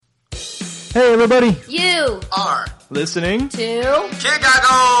Hey everybody! You are Listening to Kid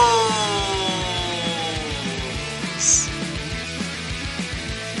Goggles!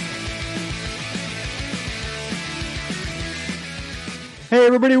 Hey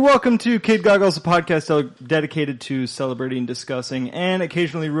everybody, welcome to Kid Goggles, a podcast dedicated to celebrating, discussing, and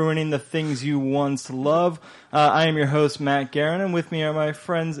occasionally ruining the things you once loved. I am your host, Matt Guerin, and with me are my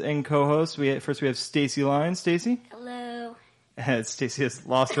friends and co-hosts. First we have Stacy Lyons. Stacy? hello. Stacy has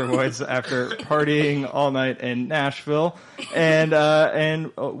lost her voice after partying all night in Nashville. And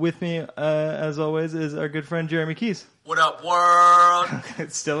with me, as always, is our good friend Jeremy Keys. What up, world?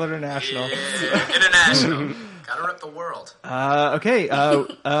 It's still international. Yeah, international. Gotta rep the world. Okay.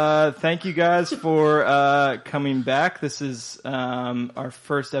 Thank you guys for coming back. This is our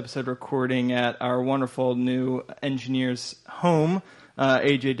first episode recording at our wonderful new engineer's home,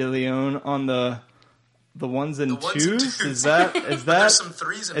 AJ DeLeon, on the ones and twos. Is that There's some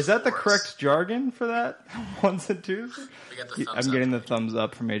threes and is that the fours. correct jargon for that? Ones and twos. We got the thumbs I'm up. getting the thumbs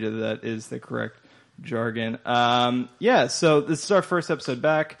up from AJ. That is the correct jargon. So this is our first episode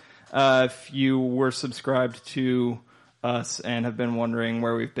back. If you were subscribed to us and have been wondering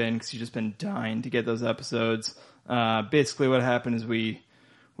where we've been, because you've just been dying to get those episodes, basically what happened is we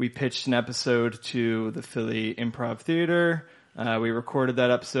pitched an episode to the Philly Improv Theater. We recorded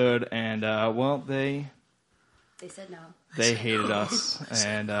that episode, and they They said no. they hated us,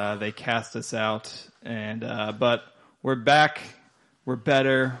 and they cast us out. And but we're back. We're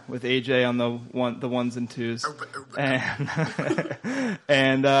better with AJ on the ones and twos, and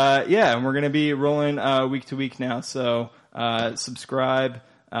and we're gonna be rolling week to week now. So subscribe,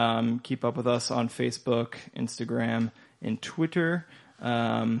 keep up with us on Facebook, Instagram, and Twitter.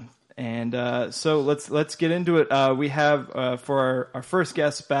 So let's get into it. We have for our first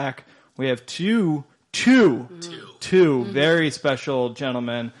guest back, we have two very special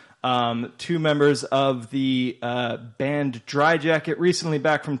gentlemen. Two members of the band Dry Jacket, recently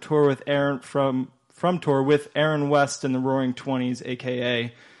back from tour with Aaron Aaron West and the Roaring Twenties,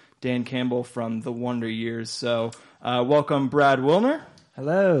 aka Dan Campbell from the Wonder Years. So welcome, Brad Wilner.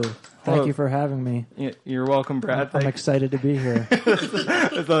 Hello. Hello. Thank you for having me. You're welcome, Brad. I'm excited to be here.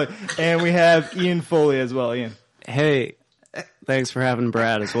 And we have Ian Foley as well. Ian. Hey, thanks for having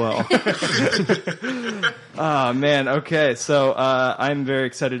Brad as well. Oh man, okay. So I'm very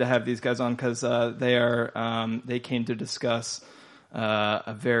excited to have these guys on because they came to discuss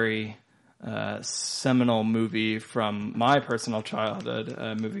a very seminal movie from my personal childhood,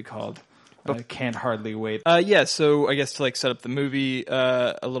 a movie called Can't Hardly Wait. So I guess to set up the movie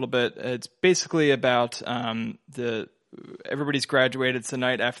a little bit, it's basically about everybody's graduated. It's the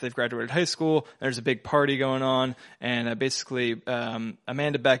night after they've graduated high school. There's a big party going on, and basically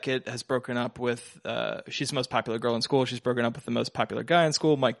Amanda Beckett has broken up with, she's the most popular girl in school. She's broken up with the most popular guy in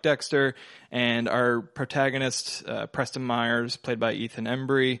school, Mike Dexter, and our protagonist, Preston Myers, played by Ethan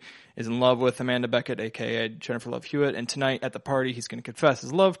Embry, is in love with Amanda Beckett, aka Jennifer Love Hewitt, and tonight at the party he's going to confess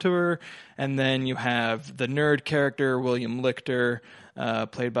his love to her. And then you have the nerd character, William Lichter,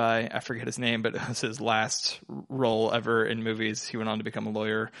 played by, I forget his name, but it was his last role ever in movies. He went on to become a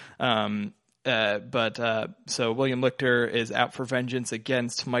lawyer. So William Lichter is out for vengeance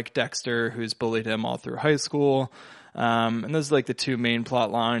against Mike Dexter, who's bullied him all through high school. And those are the two main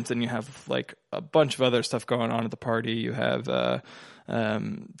plot lines. And you have a bunch of other stuff going on at the party. You have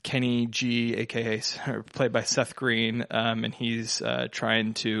Kenny G, aka played by Seth Green, and he's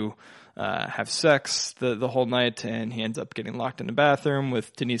trying to have sex the whole night, and he ends up getting locked in a bathroom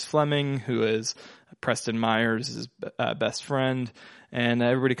with Denise Fleming, who is Preston Myers' best friend. And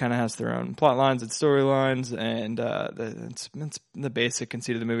everybody kind of has their own plot lines and storylines, and it's the basic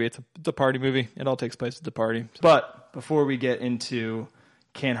conceit of the movie. It's a party movie. It all takes place at the party. But before we get into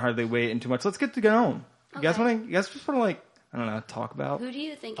Can't Hardly Wait and too much, let's get to going. You guys just want to I don't know, talk about Who do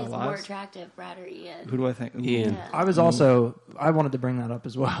you think is more attractive, Brad or Ian? Who do I think? Ian. Yeah. I wanted to bring that up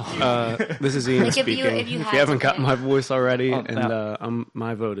as well. This is Ian If you speaking. If you had haven't to got pick. my voice already, no.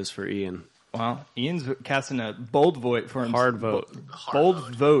 my vote is for Ian. Wow, Ian's casting a bold vote for himself. Hard vote.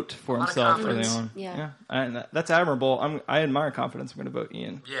 Bold vote for A lot of himself early confidence. on. Yeah. And that's admirable. I admire confidence. I'm going to vote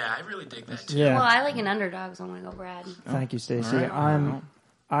Ian. Yeah, I really dig that too. Yeah. Well, I like an underdog, so I'm going to go Brad. Thank you, Stacey. All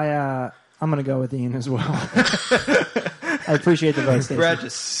right. I'm going to go with Ian as well. I appreciate the vote, Stacey. Brad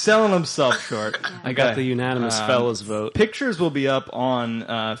just selling himself short. I got the unanimous fellas vote. Pictures will be up on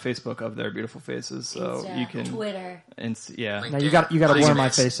Facebook of their beautiful faces, so Insta, you can. Twitter. Yeah. Now you got to blur my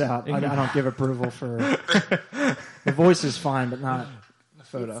MySpace. face out. I don't give approval for. The voice is fine, but not the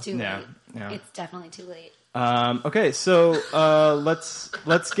photo. It's too Yeah, late. yeah. It's definitely too late. Okay, so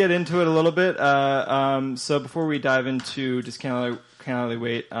let's get into it a little bit. So before we dive into just kind Can't Hardly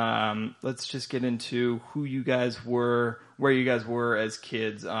Wait. Let's just get into who you guys were, where you guys were as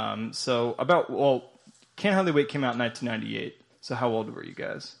kids. Can't Hardly Wait came out in 1998. So how old were you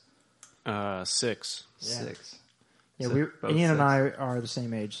guys? 6. Yeah. 6. Yeah, So both Ian and 6. I are the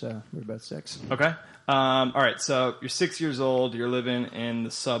same age, so we're both 6. Okay. All right. So you're 6 years old. You're living in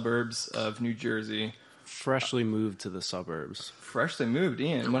the suburbs of New Jersey. Freshly moved to the suburbs. Freshly moved.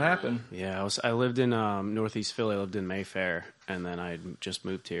 Ian, what happened? Yeah, I lived in Northeast Philly. I lived in Mayfair, and then I just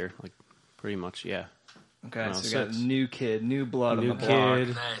moved here. Like, pretty much, yeah. Okay, No, so we got a 6. new kid, new blood New on the block.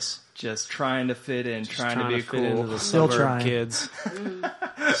 kid. Nice. Just trying to fit in, trying to be fit into cool. the Still suburb trying. kids.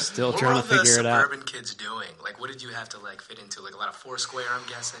 Still What trying were to all the figure it out. suburban kids doing? Like, what did you have to like fit into? Like a lot of Foursquare, I'm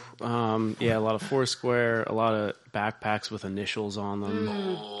guessing. Yeah, a lot of Foursquare, a lot of backpacks with initials on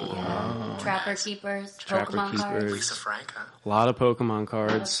them, Trapper Keepers, Trapper Pokemon Keepers. cards, Lisa Frank, huh? a lot of Pokemon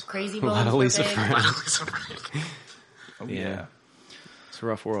cards, Crazy a Bones. lot of were Lisa big. Frank. Lisa Frank. Oh, Yeah. It's a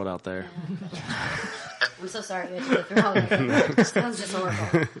rough world out there. I'm so sorry you had to go through all that. Sounds just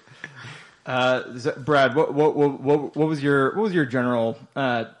horrible. Brad, what was your general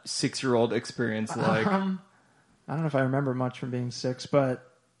 6-year-old experience like? I don't know if I remember much from being 6, but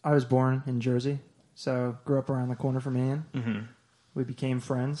I was born in Jersey, so grew up around the corner from Ian. Mm-hmm. We became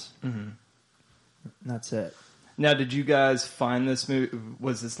friends. Mm-hmm. And that's it. Now, did you guys find this movie?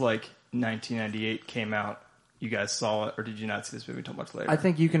 Was this like 1998 came out? You guys saw it, or did you not see this movie until much later? I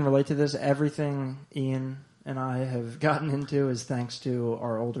think you can relate to this. Everything Ian and I have gotten into is thanks to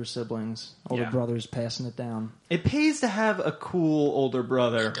our older siblings, older Yeah. brothers passing it down. it pays to have a cool older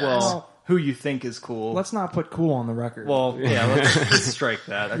brother. It does. Well, who you think is cool. Let's not put cool on the record. Well, yeah, let's strike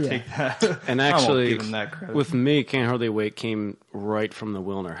that. I Yeah. take that. And I won't actually, give him that credit. with me, Can't Hardly Wait came right from the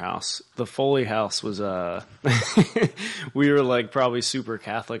Wilner house. The Foley house was, we were like probably super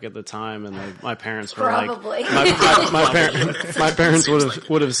Catholic at the time, and like, my parents were Probably. like, my parents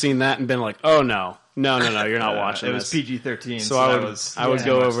would have seen that and been like, oh no, you're not watching it was this. PG-13, So I would yeah.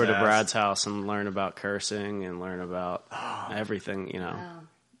 go Watch over to that. Brad's house and learn about cursing and learn about everything, you know.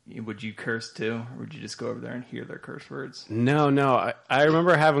 Would you curse too, or would you just go over there and hear their curse words? No. I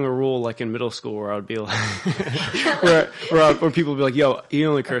remember having a rule like in middle school where I would be like, where people would be like, "Yo, he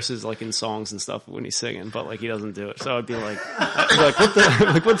only curses like in songs and stuff when he's singing, but like he doesn't do it." So I'd be like,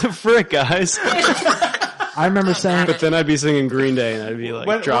 what the frick, guys? I remember saying, But then I'd be singing Green Day and I'd be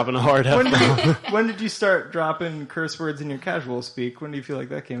like dropping a hard F-bomb. When did you start dropping curse words in your casual speak? When do you feel like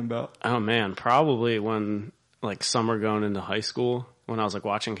that came about? Oh man, probably when like summer going into high school. When I was like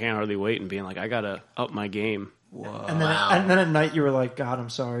watching Can't Hardly Wait and being like, I gotta up my game. and then at night you were like, God, I'm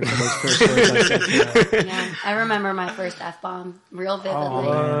sorry for those curse words I said today. Yeah, I remember my first F-bomb real vividly.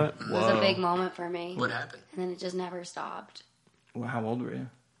 man. It was a big moment for me. What happened? And then it just never stopped. Well, how old were you?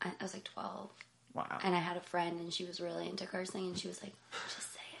 I was like 12. Wow. And I had a friend, and she was really into cursing, and she was like,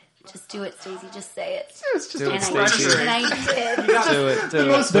 just say it. Just do it, Stacey. Just say it. It's just Do it, And Stacey. I did. Do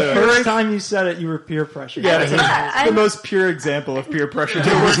it. The first time you said it, you were peer pressured. Yeah, Yeah, the most pure example of peer pressure. It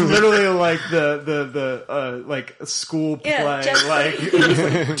was literally like the like a school play. Yeah, just- like do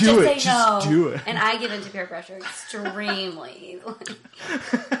just it, say just no. do it. And I give into peer pressure extremely easily.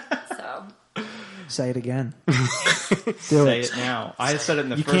 So, Say it again. Say it now. I said it in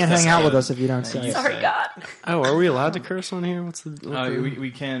the You first can't hang out with episode. us if you don't say it. sorry, say. God. Oh, are we allowed to curse on here? What's the?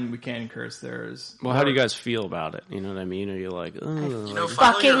 We can curse. There's Well, how do you guys feel about it? You know what I mean? Are you like, oh, You know,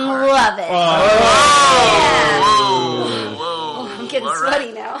 follow Fucking your heart. love it. Whoa, whoa. I'm getting All right.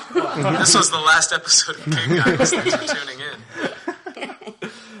 sweaty now. This was the last episode of King Guys. Thanks for tuning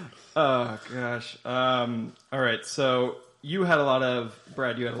in. Oh gosh. All right. So you had a lot of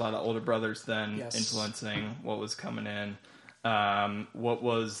older brothers then Yes. influencing what was coming in. What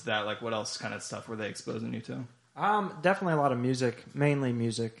was that like? What else kind of stuff were they exposing you to? Definitely a lot of music, mainly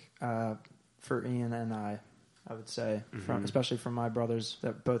music for Ian and I would say, especially from my brothers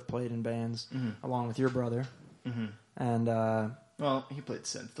that both played in bands, along with your brother. And Well, he played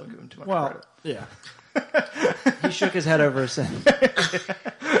synth. Don't give him too much well, credit. yeah, he shook his head over a sin.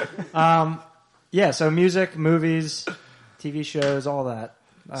 Yeah, so music, movies, TV shows, all that.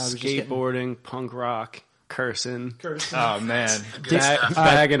 was just getting- skateboarding, punk rock, cursing, Oh man. Good stuff.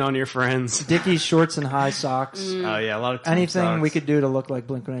 bagging on your friends. Dickies, shorts, and high socks. Oh yeah. A lot of Anything socks, we could do to look like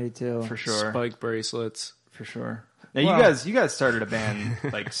Blink-182. for sure. Spike bracelets. For sure. Now Well- you guys started a band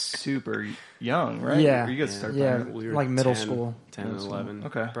like super young, right? Yeah. Or you guys started Yeah. playing- We were Like middle 10, school. 10 Middle and school. 11.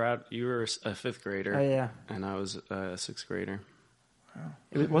 Okay. Brad, you were a fifth grader, Oh, yeah. and I was a sixth grader.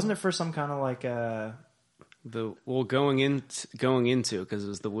 Wasn't it for some kind of like Going into because it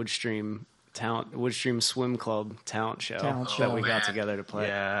was the Woodstream Swim Club talent show Talent that show. we got Man. together to play.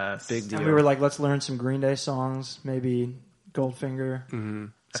 Yes. Big deal. and we were like, let's learn some Green Day songs, maybe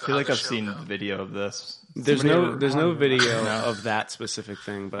Goldfinger. I feel like I've seen the video of this. There's Somebody no ever- video of that specific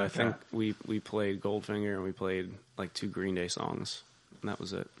thing, but I think we played Goldfinger and we played like 2 Green Day songs, and that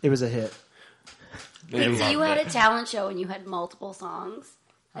was it. It was a hit. Wait, so you had a talent show and you had multiple songs?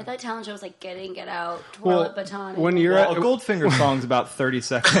 I thought talent show was like Get In, Get Out, Twirl It Baton. When you're Well, at, a Goldfinger song's about 30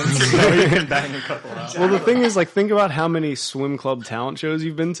 seconds, so you can bang a couple out. well, the thing is, like, think about how many swim club talent shows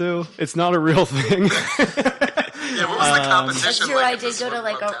you've been to. It's not a real thing. Yeah, what was the competition? That's true. like I at the did go to swim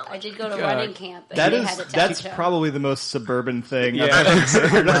like club a, talent? I did go to running camp. And That they is had a talent that's show. probably the most suburban thing Yeah. I've ever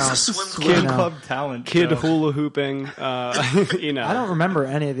heard. No. It's a swim Swim club. club talent Kid show. hula hooping, you know. I don't remember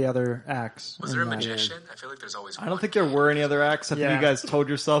any of the other acts. Was there a in that. magician? I feel like there's always I don't think there were any other acts. I think Yeah. you guys told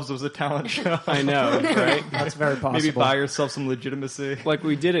yourselves it was a talent show. I know, right? That's very possible. Maybe buy yourself some legitimacy. Like,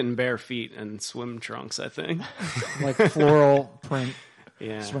 we did it in bare feet and swim trunks, I think. like floral print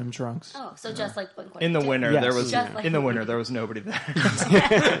Yeah. swim trunks. Oh, so just like Blink In the 182. winter, Yes. there was Just like in the the winter movie. there was nobody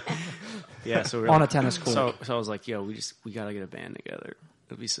there. Yeah, so we were On like- a tennis court. So I was like, yo, we gotta get a band together.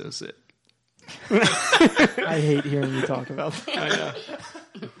 It'd be so sick. I hate hearing you talk about that.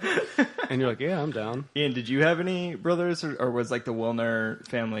 And you're like, yeah, I'm down. Ian, did you have any brothers, or was like the Wilner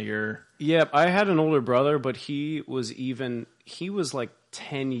family your? Yeah, I had an older brother, but he was like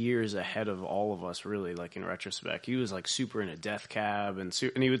 10 years ahead of all of us, really, like in retrospect. He was like super into Death Cab, and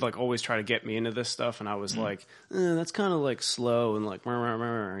he would like always try to get me into this stuff, and I was like, that's kind of like slow and like,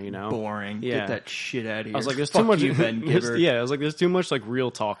 you know? Boring. Yeah. Get that shit out of here. I was like, there's Fuck too much. you, Ben Gibbard. Yeah, I was like, there's too much like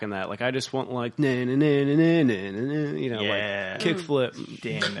real talk in that. Like, I just want like, you know, Yeah. like kickflip.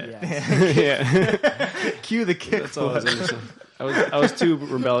 Damn it. Yeah. Yeah. Cue the kick. That's all I was into. I was too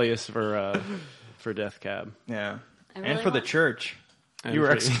rebellious for Death Cab. Yeah. I And really for the want- church. And You were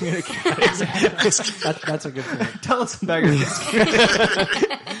for- excommunicated. That's a good point. Tell us about your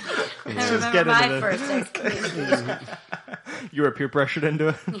I remember get my into first excommunication. You were peer pressured into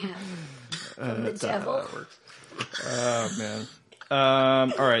it. Yeah. From the devil. Oh man.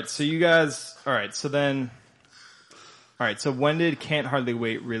 All right. So you guys. All right. So then. All right. So when did Can't Hardly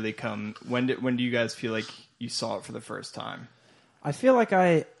Wait really come? When do you guys feel like you saw it for the first time? I feel like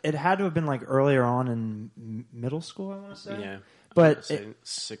it had to have been like earlier on in middle school, I want to say. Yeah. But Say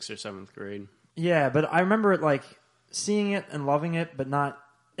 6th or 7th grade. yeah, but I remember it like seeing it and loving it, but not.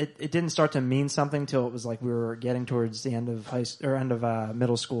 It didn't start to mean something till it was like we were getting towards the end of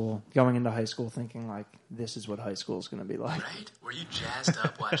middle school, going into high school, thinking like this is what high school is going to be like. Right? Were you jazzed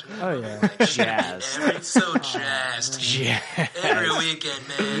up watching that? Oh yeah, Like, Jazz. so jazzed. Yeah. Every weekend,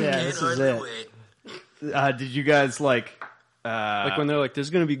 man. Yeah, Can't this is hardly it. wait. Did you guys like? Like when they're like,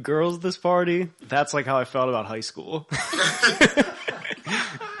 "There's gonna be girls at this party." That's like how I felt about high school.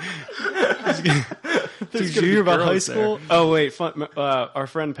 Did you hear about high school? Oh wait, our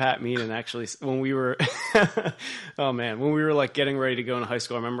friend Pat Meenan actually, when we were, oh man, when we were like getting ready to go into high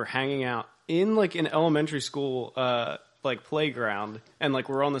school, I remember hanging out in like an elementary school, like playground, and like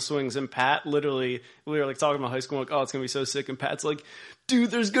we're on the swings, and Pat literally, we were like talking about high school, like, oh, it's gonna be so sick, and Pat's like, dude,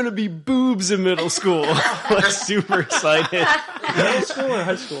 there's gonna be boobs in middle school. Like super excited. middle school or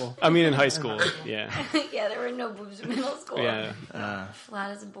high school? I mean, in high school, yeah, Yeah, there were no boobs in middle school. yeah.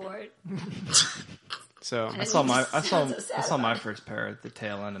 Flat as a board. So I saw my Sounds so sad I saw my about it. first pair at the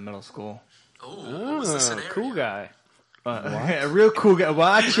tail end of middle school. Oh, what was the scenario? cool guy. A real cool guy.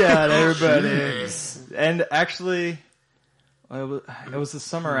 Watch out, everybody! And actually, it was the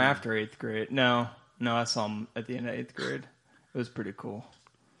summer after 8th grade. No, I saw him at the end of 8th grade. It was pretty cool.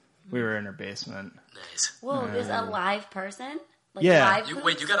 We were in our basement. Nice. Whoa, there's a live person? Like Yeah. live You, boobs?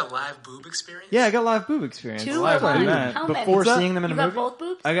 wait, you got a live boob experience? Yeah, I got live boob experience. Two live or on one? that. How many? Before What's up? seeing them in You a got movie. both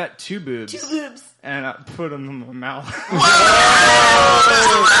boobs? I got 2 boobs. 2 boobs. And I put them in my mouth. Oh,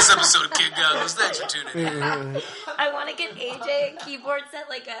 that's the last episode of Kid Goggles. Thanks for tuning in. I want to get AJ a keyboard set,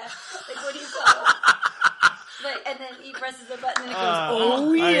 like what do you call it? And then he presses the button and it goes,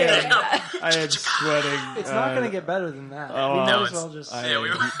 oh yeah. I had sweating. It's not going to get better than that. oh, we might no, as well just. Yeah, we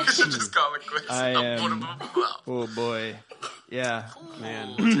should just call it quits. I I'll am- put 'em up above. Oh boy. Yeah.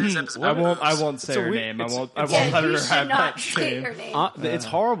 Man. Today's episode I won't say It's a her weird- name. I it's- won't Yeah, let you her should have not that say shame. her name. It's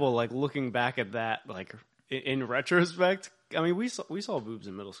horrible, like looking back at that, like in retrospect. I mean, we saw boobs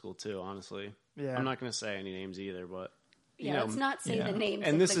in middle school too. Honestly, Yeah. I'm not going to say any names either, but Yeah, know, let's not say the names.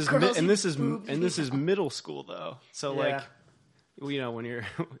 and of this the is girls and this who is boobed and me. this is middle school though. So Yeah. like, you know, when you're,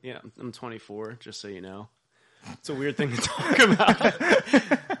 I'm 24, just so you know. It's a weird thing to talk about.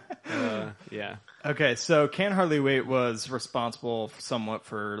 Yeah. Okay, so Can't Hardly Wait was responsible somewhat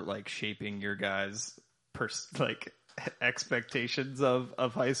for like shaping your guys' expectations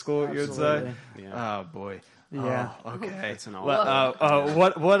of high school. You would say. Absolutely. Yeah. Oh boy. Yeah. Oh, okay. That's an What?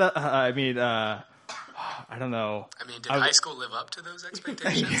 I mean, I don't know. I mean, did high school live up to those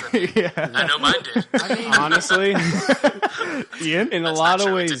expectations? I mean, Yeah. I know mine did. Honestly, Ian? in a That's lot not of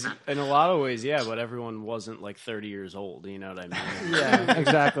true, it ways, didn't. yeah, but everyone wasn't like 30 years old. You know what I mean? Yeah,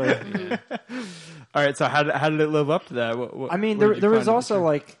 exactly. All right, so how did it live up to that? I mean, what did you there was find also interesting?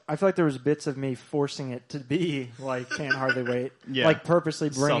 like I feel like there was bits of me forcing it to be like Can't Hardly Wait. Yeah. Like purposely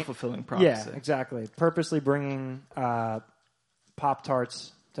bringing self-fulfilling prophecy. Yeah, exactly. Purposely bringing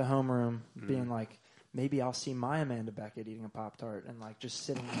Pop-Tarts to homeroom, being like, maybe I'll see my Amanda Beckett eating a Pop-Tart and like just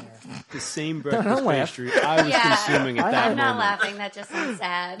sitting there. The same breakfast Don't laugh. pastry I was consuming at that I'm not moment. laughing. That just sounds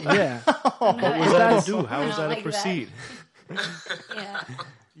sad. Yeah. What was that to do? How I was don't that like to proceed? Yeah.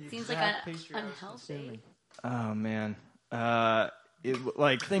 Seems like Exact pastry I was unhealthy. consuming. Oh man.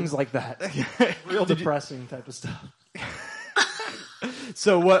 Like Things like that. Real depressing type of stuff.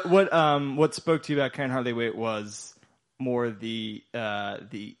 So what spoke to you about Can't Hardly Wait was more the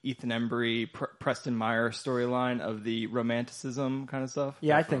Ethan Embry, Preston Meyer storyline of the romanticism kind of stuff.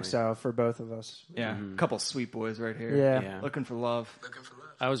 Yeah, I think so for both of us. Yeah, a couple sweet boys right here. Yeah. Yeah. Looking for love. Looking for love.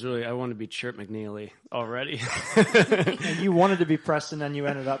 I wanted to be Chirp McNeely already. And you wanted to be Preston and you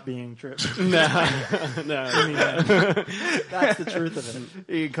ended up being Trip. no. That's the truth of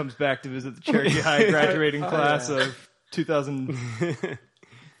it. He comes back to visit the Cherokee High graduating class yeah. of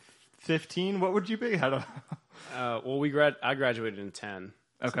 2015. What would you be? I don't. Well, I graduated in 10.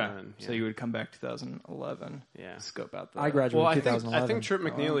 Okay, then, so yeah. you would come back 2011. Yeah. Scope out the. I graduated Well, in I 2011. think Trip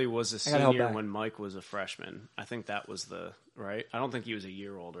McNeely was a I gotta help senior back. when Mike was a freshman. I think that was the right. I don't think he was a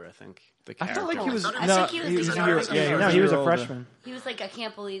year older. I think the I character. felt like he was. I No, think he was a a year. freshman. Yeah, No, he was a year older. freshman. He was like, I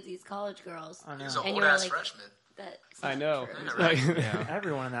can't believe these college girls. He was a And old you were ass like- freshman. That I know. right.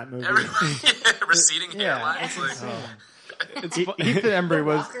 Everyone in that movie. Receding Yeah. hairline. It's like, Ethan Embry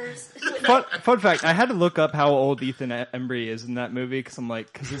was. rockers. Fun fact: I had to look up how old Ethan Embry is in that movie because I'm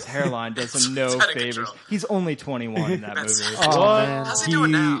like, because his hairline does him no It's out of favors. control. He's only 21 in that movie. Oh, man. how's he doing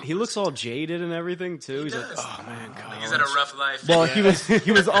now? He looks all jaded and everything too. He's like, does. oh man, God. He's had a rough life. Well, he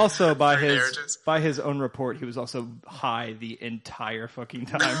was also by Three his marriages. own report, he was also high the entire fucking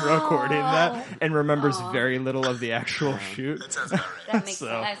time recording that and remembers very little of the actual shoot. That sounds about right. That makes So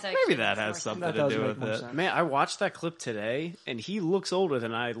sense. maybe that has something That to does do make with more it. sense. Man, I watched that clip today, and he looks older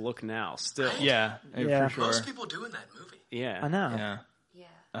than I look now. Still, Yeah, Yeah. for sure. Most people do in that movie. yeah. I know. Yeah.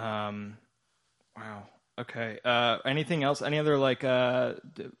 Yeah. Wow. Okay. Anything else? Any other like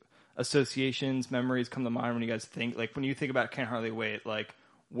associations, memories come to mind when you guys think when you think about Can't Hardly Wait? Like,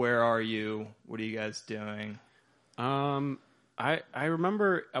 where are you? What are you guys doing? I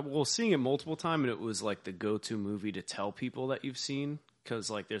remember seeing it multiple times, and it was like the go-to movie to tell people that you've seen because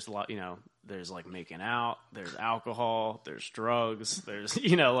like there's a lot, there's like making out, there's alcohol, there's drugs, there's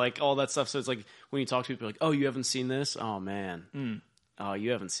like all that stuff. So it's like when you talk to people, like, oh, you haven't seen this? Oh man. Oh,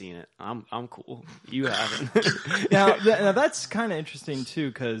 you haven't seen it. I'm cool. You haven't. Now that's kind of interesting too,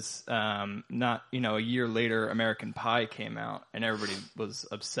 because not a year later, American Pie came out, and everybody was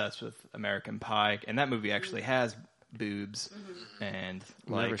obsessed with American Pie, and that movie actually has boobs, and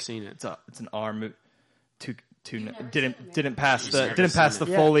like, Never seen it. It's an R movie. never Didn't pass never the seen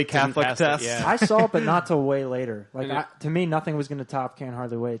it. Yeah. Foley Didn't Catholic pass it, test. yeah. I saw it, but not till way later. Like Yeah. to me, nothing was going to top Can't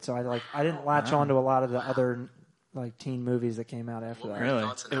Hardly Wait. So I didn't latch on to a lot of the other like teen movies that came out after What that. were your Really?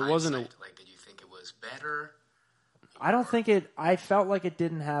 thoughts in It wasn't hindsight? Like, did you think it was better? I don't think it. I felt like it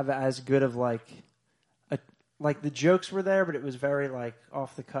didn't have as good of like the jokes were there, but it was very like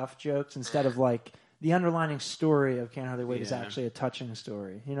off the cuff jokes instead of like the underlining story of Can't Hardly Wait is Yeah. actually a touching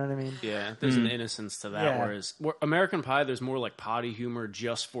story. You know what I mean? Yeah, there's an innocence to that. Yeah. Whereas American Pie, there's more like potty humor,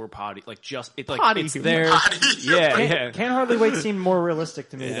 just for potty, like just it's like Potty it's humor. there. Potty Yeah, humor. yeah. Can't Hardly Wait seemed more realistic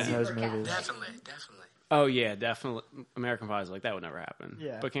to me than those Super movies. Definitely. Oh yeah, definitely. American Pie is like that would never happen.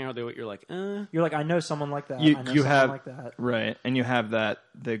 Yeah. But Can't Hardly Wait, you're like, You're like, I know someone like that. You I know you someone have like that. right, and you have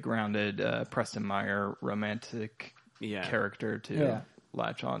the grounded Preston Meyer romantic yeah, character to Yeah.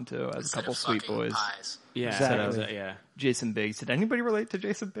 latch on to as a Instead couple of sweet fucking boys. Pies. yeah, Exactly. yeah. Jason Biggs. Did anybody relate to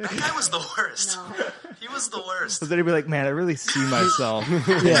Jason Biggs? That guy was the worst. No. He was the worst. Was anybody like, man, I really see myself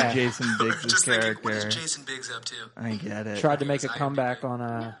Yeah. in Jason Biggs' Just thinking, what character? is Jason Biggs up to? I get it. Tried to make a was comeback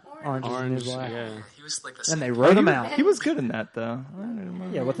on Orange is the New Orange, Black. yeah. He was like the And they same. wrote him he, out. he was good in that though. I don't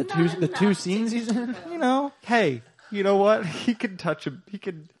remember. Yeah, what the two scenes he's in? You know, hey, you know what? He could touch him. He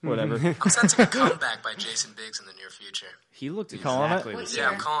could whatever. I'm sensing a comeback by Jason Biggs in the near future. He looked calling it? exactly the What same. Yeah,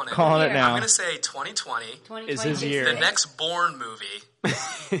 I'm calling it. Calling it Here. now. I'm going to say 2020. 2020 Is his year. The next Bourne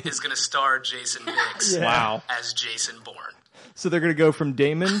movie is going to star Jason Biggs Yeah. Wow. as Jason Bourne. So they're gonna go from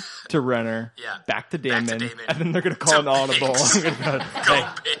Damon to Renner, Yeah. back to Damon, Back to Damon. and then they're gonna call To an audible. Biggs. I'm gonna go, Go hey,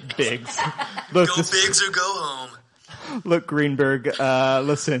 Biggs. Biggs. Look, Go Biggs or go home. look, Greenberg.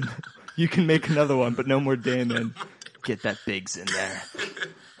 Listen, You can make another one, but no more Damon. Get that Biggs in there.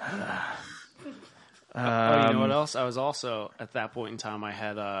 You know what else? I was also at that point in time. I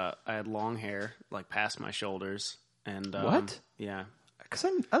had long hair, like past my shoulders, and What? Yeah, Because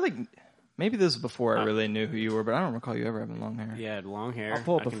I like, maybe this is before I really knew who you were, but I don't recall you ever having long hair. yeah, I had long hair. I'll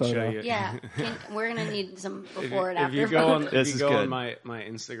pull up I a can photo. show you. Yeah, we're gonna need some before and If after. you go on, This if is you go good. on my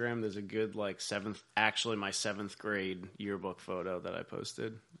Instagram, there's a good like my 7th grade yearbook photo that I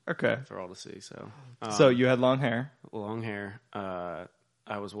posted Okay. for all to see. So, So you had long hair. long hair. I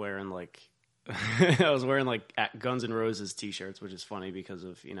was wearing like Guns N' Roses t-shirts, which is funny because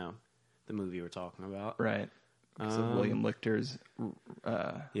of the movie we're talking about. Right. Because of William Lichter's,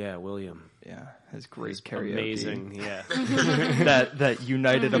 Yeah, William. his great karaoke. Amazing. Yeah. that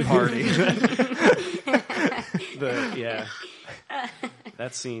united a party.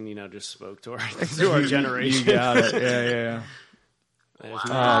 That scene, just spoke to our generation. You got it. Yeah. Oh, look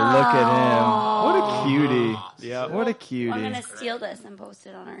at him. What a cutie. Yeah. What a cutie. I'm gonna steal this and post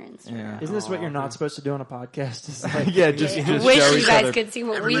it on our Instagram. Yeah. Isn't this what you're not supposed to do on a podcast? Is like, Yeah, just Wish show you each guys other, could see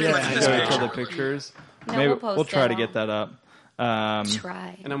what we Everybody can likes see. this show each picture. other pictures. No, Maybe we'll post we'll try it to all. get that up.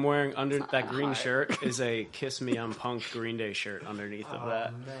 Try. And I'm wearing under that green hard. shirt is a "Kiss Me I'm Punk" Green Day shirt underneath of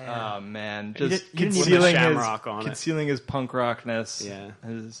that. Oh man, You just didn't even- concealing his Shamrock on it. concealing his punk rockness. Yeah.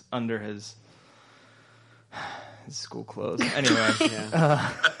 his under his school clothes. Anyway,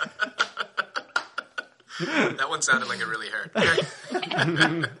 Yeah. That one sounded like it really hurt.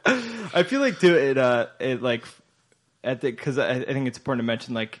 I feel like too it like because I think it's important to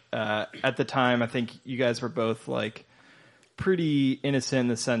mention like at the time I think you guys were both like pretty innocent in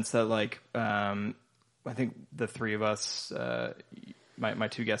the sense that like I think the three of us my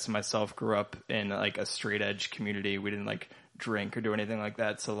two guests and myself grew up in like a straight edge community. We didn't like drink or do anything like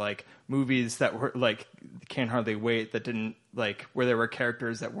that. So like movies that were like Can't Hardly Wait that didn't like where there were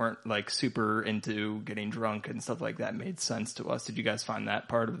characters that weren't like super into getting drunk and stuff like that made sense to us. Did you guys find that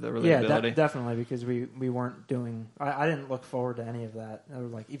part of the relatability? Yeah, definitely, because we weren't doing. I didn't look forward to any of that, or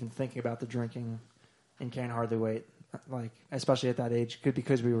like even thinking about the drinking in Can't Hardly Wait. Like especially at that age,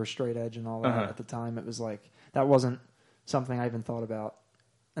 because we were straight edge and all that at the time. It was like that wasn't something I even thought about.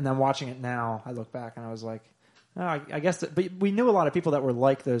 And then watching it now, I look back and I was like, oh, I guess. But we knew a lot of people that were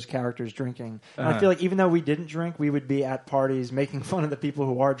like those characters drinking. And I feel like even though we didn't drink, we would be at parties making fun of the people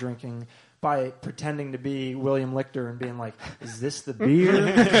who are drinking by pretending to be William Lichter and being like, "Is this the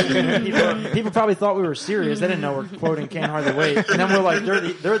beer?" people probably thought we were serious. They didn't know we're quoting "Can't Hardly Wait," and then we're like,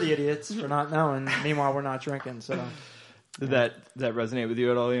 "They're the idiots for not knowing." Meanwhile, we're not drinking. So Did that resonate with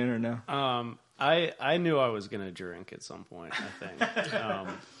you at all, Ian, or no? I knew I was gonna drink at some point. I think,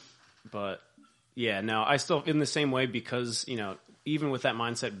 but yeah, no, I still in the same way because even with that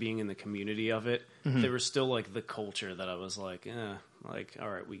mindset being in the community of it, there was still like the culture that I was like, all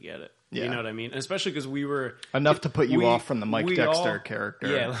right, we get it. Yeah. You know what I mean? And especially because we were Enough to put you off from the Mike we Dexter all- character.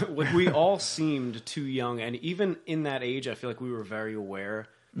 Yeah, like we all seemed too young, and even in that age, I feel like we were very aware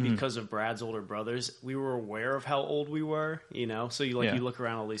because of Brad's older brothers. We were aware of how old we were, So you Yeah. you look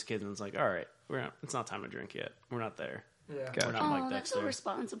around all these kids, and it's like, all right, it's not time to drink yet. We're not there. Gotcha. We're not Oh, Mike that's so Dexter.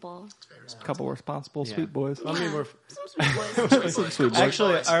 responsible. A couple responsible Yeah. sweet boys. I mean, we're Some sweet boys. Some sweet boys.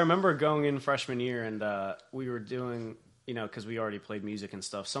 actually. I remember going in freshman year, and we were doing, because we already played music and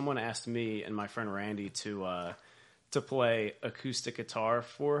stuff. Someone asked me and my friend Randy to play acoustic guitar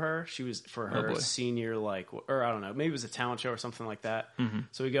for her. She was for her boy. senior, or I don't know, maybe it was a talent show or something like that.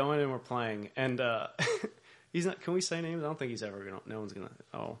 So we go in and we're playing, and he's not. Can we say names? I don't think he's ever gonna. No one's gonna.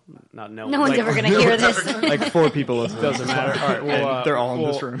 Oh, not no. No one's ever gonna hear this. Like 4 people listening. Doesn't matter. All right, well, And they're all in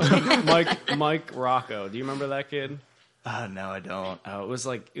this room. Mike Rocco. Do you remember that kid? No, I don't. It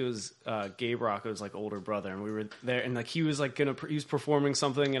was Gabe Rocco's older brother, and we were there, and he was he was performing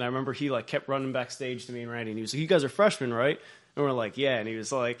something, and I remember he kept running backstage to me and Randy, and he was like, "You guys are freshmen, right?" And we're like, "Yeah," and he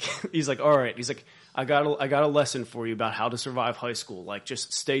was like, "All right," he's like, I got a lesson for you about how to survive high school.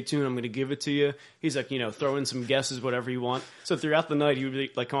 Just stay tuned. I'm going to give it to you." He's like, throw in some guesses, whatever you want. So throughout the night, he would be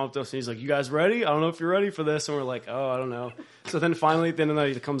come up to us and he's like, "You guys ready? I don't know if you're ready for this." And we're like, "Oh, I don't know." So then finally at the end of the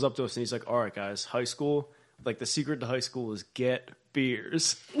night, he comes up to us and he's like, "All right, guys, high school. The secret to high school is get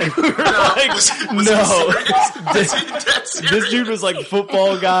beers." And we were like, "No." This dude was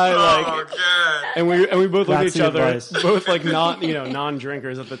football guy, Oh, God. and we both looked at That's each the other, advice. both not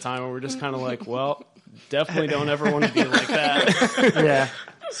non-drinkers at the time, and we're just kind of like, well, definitely don't ever want to be like that. yeah,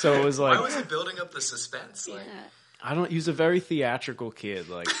 So it was Why was it building up the suspense? Yeah. I don't. He was a very theatrical kid.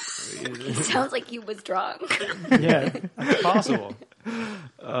 It sounds like he was drunk. yeah, it's possible.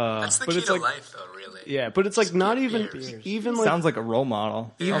 That's the but key it's to life, though, really. Yeah, but it's like not even like Sounds like a role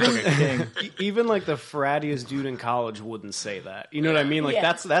model. Sounds like a king. even like the frattiest dude in college wouldn't say that. You know what I mean? Like Yeah.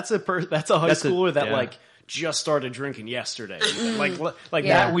 that's a high schooler that like just started drinking yesterday. like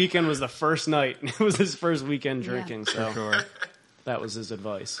that weekend was the first night. It was his first weekend drinking. So Sure. that was his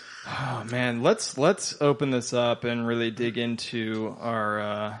advice. Oh man, let's open this up and really dig into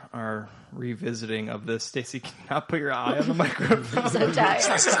our revisiting of this. Stacey, can you not put your eye on the microphone? I'm so tired.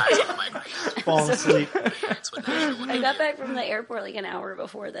 Eyes on the microphone. Falling asleep. That's what Nashville would I do. got back from the airport like an hour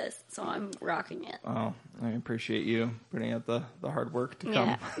before this, so I'm rocking it. Oh, I appreciate you putting out the hard work to come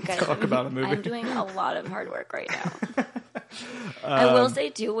Yeah, guys, talk about a movie. I'm doing a lot of hard work right now. I will say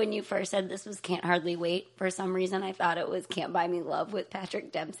too, when you first said this was Can't Hardly Wait, for some reason I thought it was Can't Buy Me Love with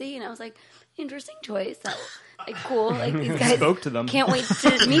Patrick Dempsey, and I was like, interesting choice. So, like, cool. Like these guys Spoke to them. Can't wait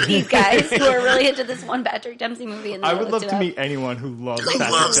to meet these guys who are really into this one Patrick Dempsey movie. And I would love to meet anyone who loves Patrick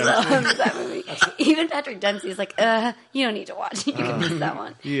loves Dempsey. loves that movie. Even Patrick Dempsey is like, you don't need to watch it. You can miss that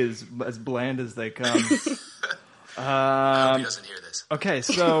one. He is as bland as they come. I hope he doesn't hear this. Okay,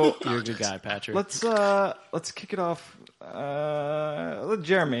 so You're a good guy, Patrick. let's kick it off.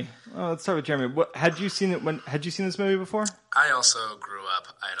 Jeremy. Let's start with Jeremy. Had you seen this movie before? I also grew up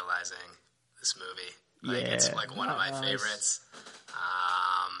idolizing this movie. Like, Yeah. it's like one of my favorites.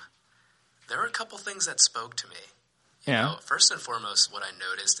 There were a couple things that spoke to me. You know, first and foremost, what I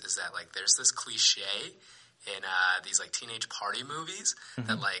noticed is that like there's this cliche in these like teenage party movies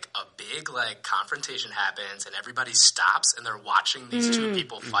that like a big like confrontation happens and everybody stops and they're watching these two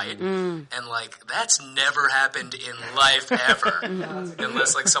people fight and like that's never happened in life ever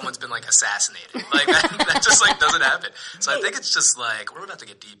unless like someone's been like assassinated. Like that just like doesn't happen. So I think it's just like we're about to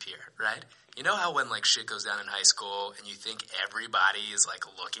get deep here, right? You know how when like shit goes down in high school and you think everybody is like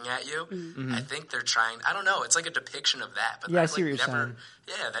looking at you? I think they're trying. I don't know. It's like a depiction of that. But Yeah, I that, see like, what you're never,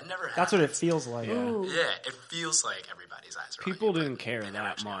 saying. Yeah, that never happened. That's what it feels like. Ooh. Yeah, it feels like everybody's eyes are People on you, didn't but care they never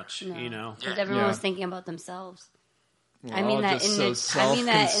that actually much, No. you know. Because Yeah. everyone Yeah. was thinking about themselves. We're I mean all that just in so the. I mean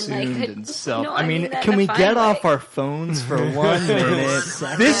that in like. self-consumed and self. No, I mean, that can in we a fine get way. off our phones for 1 minute?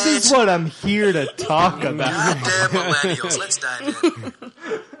 This is what I'm here to talk about. Goddamn millennials. Let's dive in.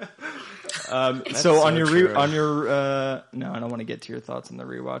 So on your true. no, I don't want to get to your thoughts on the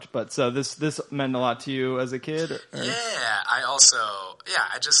rewatch, but so this meant a lot to you as a kid. Or? Yeah,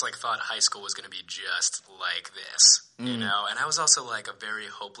 I just like thought high school was going to be just like this, you know? And I was also like a very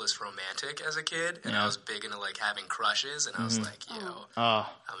hopeless romantic as a kid, and I was big into like having crushes, and I was like, I'm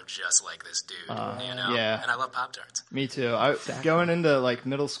just like this dude, you know? yeah. And I love Pop-Tarts. Me too. Going into like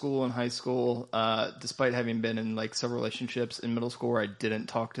middle school and high school, despite having been in like several relationships in middle school where I didn't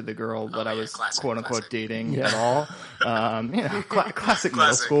talk to the girl that I was classic, quote unquote classic. dating at all. Classic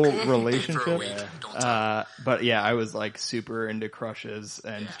middle school For a relationship. week. Don't talk. But yeah, I was like super into crushes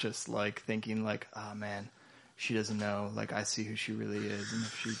and just like thinking like, oh man, she doesn't know. Like I see who she really is, and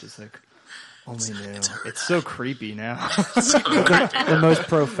if she just like only knew. It's so creepy now. The most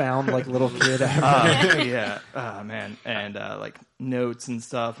profound, like, little kid ever. Yeah. Oh man, and like notes and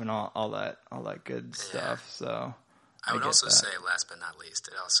stuff and all that good stuff. So I would get also that. say, last but not least,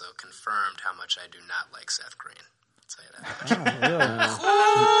 it also confirmed how much I do not like Seth Green. I'll tell you that much.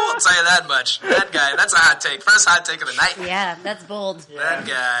 I'll tell you that much. That guy, that's a hot take. First hot take of the night. Yeah, that's bold. That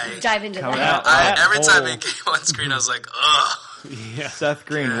guy. Dive into Coming that. out. Every time hole. he came on screen, I was like, ugh. Seth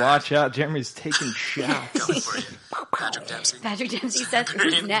Green, watch out! Jeremy's taking shots. Coming for you. Patrick Dempsey. Patrick Dempsey says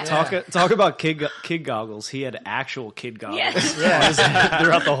who's next. Talk about kid goggles. He had actual kid goggles Yeah.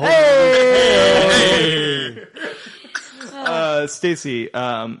 throughout the whole. Stacey,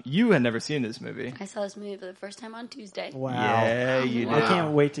 you had never seen this movie. I saw this movie for the first time on Tuesday. Wow. Yeah, you I did.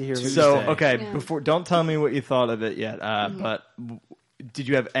 can't wait to hear what you So say. okay, Yeah. before don't tell me what you thought of it yet. But did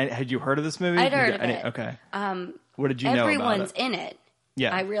you had you heard of this movie? I'd heard Did of you- it. Okay. What did you know about Everyone's it? in it.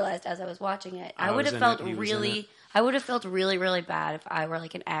 Yeah. I realized as I was watching it. I I would was have in felt it, he was in really it. I would have felt really, really bad if I were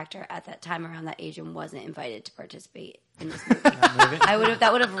like an actor at that time around that age and wasn't invited to participate in this movie. That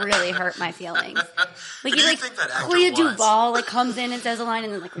would have really hurt my feelings. Like do you like think that actor Clea was? Duvall like comes in and says a line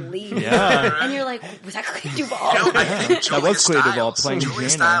and then like leaves. Yeah. And you're like, was that Clea Duvall? No, I think Julia was Clea Duvall Stiles. playing Julia Jana.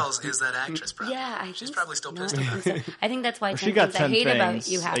 Stiles is that actress, probably. Yeah, I She's think probably still no, pissed I about think it. so. I think that's why 10 she got Things I 10 Hate About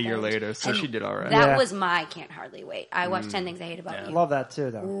Things You a happened. year later, so And she did all right. That Yeah. was my Can't Hardly Wait. I watched 10 Things I Hate About You Love that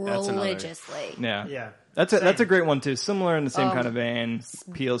too, though. That's another- religiously. Yeah. Yeah. That's a great one too. Similar in the same kind of vein.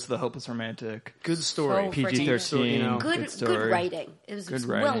 Appeals to the hopeless romantic. Good story. So PG-13. You know, Good story. writing. It was Good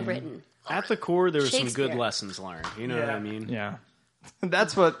well writing. written. At the core, there were some Shakespeare. good lessons learned. You know what I mean? Yeah.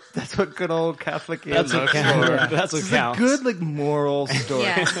 That's what good old Catholic Ian That's what looks counts. for. Yeah. That's what counts. Good moral story.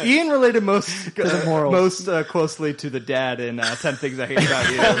 Yeah. Ian related most morals. closely to the dad in 10 Things I Hate About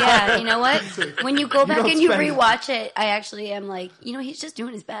You. Yeah, you know what? When you go back don't and you spend- rewatch it, I actually am like, he's just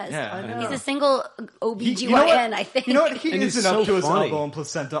doing his best. Yeah, I know. He's a single OBGYN, You know what? I think. You know what? He And he's isn't up so to his funny. elbow in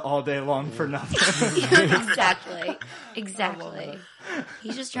placenta all day long for nothing. Exactly.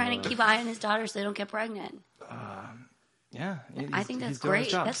 He's just trying to keep an eye on his daughter so they don't get pregnant. Yeah, I think that's he's doing his great.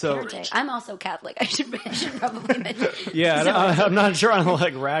 job. That's So- parenting. I'm also Catholic. I should probably mention. Yeah, I'm not trying to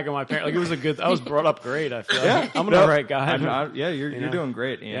like rag on my parents. Like it was I was brought up great. I feel like I'm the right guy. You're doing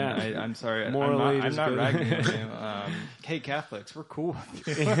great, Ian. Yeah. I'm sorry. Morally, I'm not just ragging good. on you. Hey, Catholics, we're cool.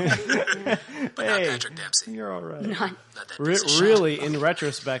 But not Patrick Dempsey. You're all right. Not that piece of shit. Really, in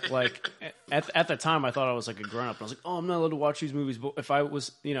retrospect, like at the time, I thought I was like a grown up. I was like, oh, I'm not allowed to watch these movies. But if I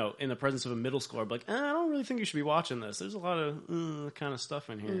was, in the presence of a middle schooler, I'd be like, I don't really think you should be watching this. There's a lot of kind of stuff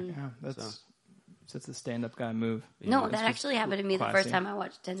in here. Yeah, that's a stand-up guy move. No, that actually happened to me the classy. first time I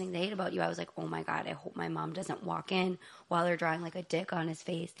watched 10 Things I Hate About You. I was like, oh my God, I hope my mom doesn't walk in while they're drawing like a dick on his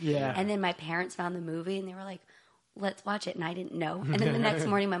face. Yeah. And then my parents found the movie and they were like, let's watch it. And I didn't know. And then the next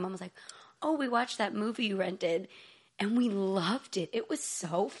morning my mom was like, oh, we watched that movie you rented and we loved it. It was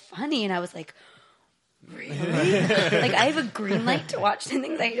so funny. And I was like, really? Like I have a green light to watch 10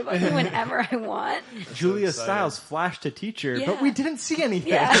 Things I Hate About You whenever I want. Julia Stiles flashed a teacher, but Yeah. we didn't see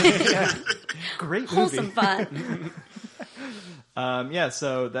anything. Yeah. Great movie. Wholesome fun.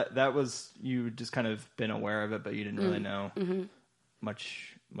 So that was, you just kind of been aware of it, but you didn't really know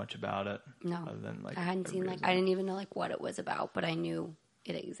much about it. No. Other than like I hadn't seen everybody's I didn't even know like what it was about, but I knew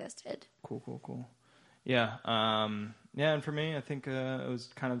it existed. Cool. Yeah. And for me, I think it was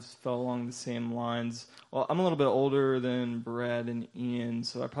kind of fell along the same lines. Well, I'm a little bit older than Brad and Ian,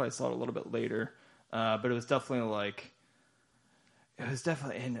 so I probably saw it a little bit later. But it was definitely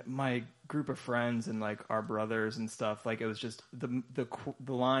in my group of friends and like our brothers and stuff. Like it was just the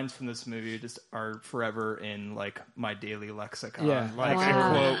lines from this movie just are forever in like my daily lexicon. Yeah. Like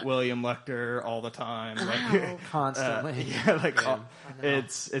Wow. I quote William Lecter all the time. Like, Constantly.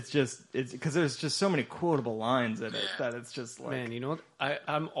 it's because there's just so many quotable lines in it that it's just like, Man, you know what?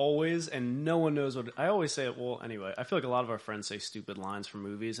 I'm always, and no one knows what, I always say it, well, anyway, I feel like a lot of our friends say stupid lines from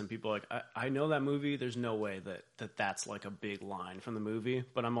movies, and people are like, I know that movie, there's no way that's like a big line from the movie,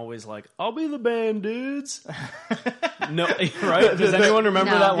 but I'm always like, I'll be the band, dudes. No, right? Does anyone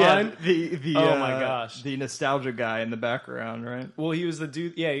remember No. that yeah, line? the Oh my gosh. the nostalgia guy in the background, right? Well, he was the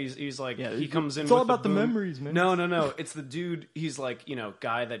dude. Yeah, he's like he comes in. it's all with about the boom. memories, man. No. It's the dude. He's like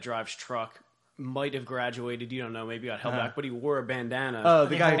guy that drives truck. Might have graduated. You don't know. Maybe got held back, but he wore a bandana. Oh,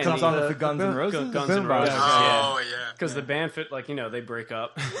 the guy who And comes he- on with the Guns N' Roses. Guns N' Roses. Oh, yeah. Because the band fit they break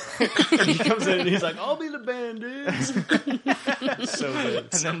up. And he comes in and he's like, "I'll be the band, dudes." So good.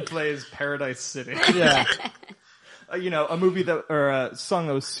 And then plays Paradise City. Yeah, A movie a song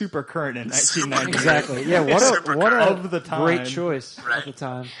that was super current in 1990. exactly. Yeah, what Super a of the time. great choice Right. at the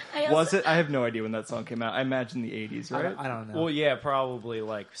time. Was it? I have no idea when that song came out. I imagine the 80s, right? I don't know. Well, yeah, probably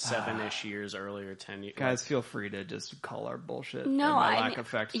like 7-ish years earlier, 10 years. Guys, feel free to just call our bullshit. No, and my I lack of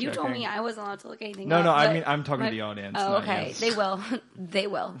fact you told checking. me I wasn't allowed to look anything No, up. no, I but mean, I'm talking my- to the audience. Oh, not okay. you. They will. They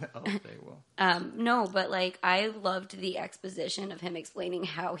will. Oh, they will. No, but like I loved the exposition of him explaining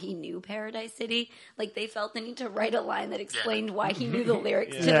how he knew Paradise City. Like they felt the need to write a line that explained why he knew the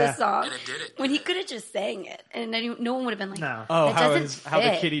lyrics to Yeah. the song. And it did it. When he could have just sang it, and no one would have been like, No. Oh, that how doesn't how the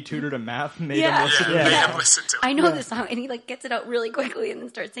fit." kitty tutor to math made Yeah. him listen to Yeah, it. made him listen to it. I know this song, and he like gets it out really quickly and then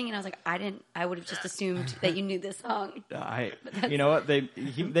starts singing. I was like, I would have just assumed that you knew this song. You know what? They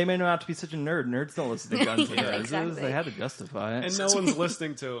may not to be such a nerd. Nerds don't listen to Guns N' Yeah, Roses. exactly. They had to justify it. And no one's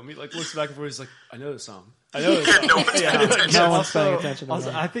listening to him. He like looks back and forth. He's like, I know this song. I know this song. No one's paying attention. No one's paying attention to Also,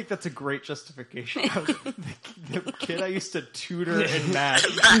 that. I think that's a great justification. The kid I used to tutor in math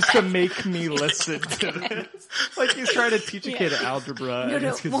used to make me listen to this. Like he's trying to teach a kid algebra. No, and no,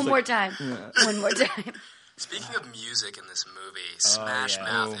 it's just one like- more time. One more time. Speaking of music in this movie, Smash yeah.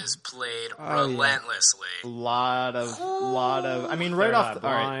 Mouth is played yeah. relentlessly. lot of. I mean, right Third off Eye the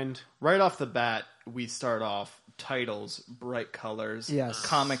all right, Blind. right off the bat, we start off titles, bright colors, Yes.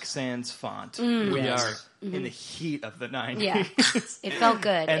 Comic Sans font. We Yes. are in the heat of the 90s. Yeah, it felt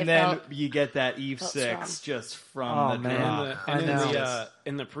good. And it then felt, you get that Eve felt 6 strong. just from Oh, the man. drop. And I know.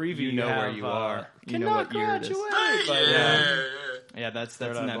 in the preview, You know where have, you are. You know Cannot what year it is. graduate. But, Yeah. Yeah, that's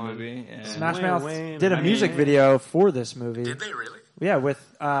Third in Eye that Blind. movie. Yeah. Smash Wayne, Mouth Wayne, did a Wayne. music video for this movie. Did they really? Yeah, with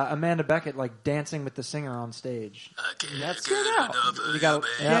Amanda Beckett like dancing with the singer on stage. That's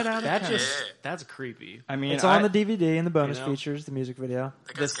that's creepy. I mean, It's on the DVD and the bonus You know? features, the music video.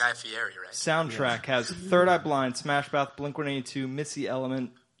 That guy's Guy Fieri, right? soundtrack has Third Eye Blind, Smash Mouth, Blink-182, Missy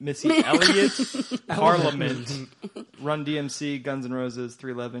Elliott, Parliament, Run DMC, Guns N' Roses,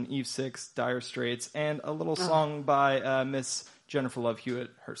 311, Eve 6, Dire Straits, and a little song by Miss Jennifer Love Hewitt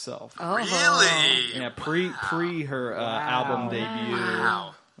herself. Oh, Really? Yeah, pre her album debut.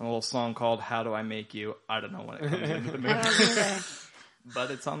 Wow. A little song called "How Do I Make You." I don't know when it comes into the movie,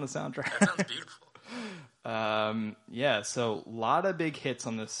 but it's on the soundtrack. That sounds beautiful. Yeah, so a lot of big hits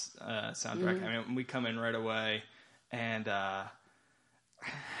on this soundtrack. I mean, we come in right away, and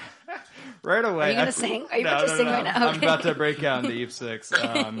right away. Are you going to sing? Are you about to sing right now? I'm about to break out into Eve 6.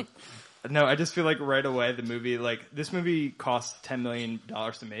 No, I just feel like right away the movie, like this movie cost $10 million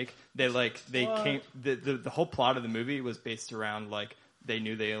to make. The whole plot of the movie was based around like they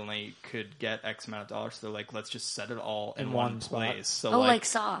knew they only could get X amount of dollars, so they're like, let's just set it all in one place. So like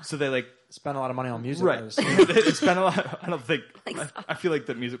Saw. So they like Spent a lot of money on music. right. They spent a lot. I don't think. I feel like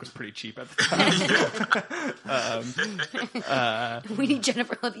the music was pretty cheap at the time. We need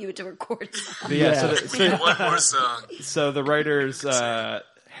Jennifer Love Hewitt to record songs. Yeah. One more song. So the writers,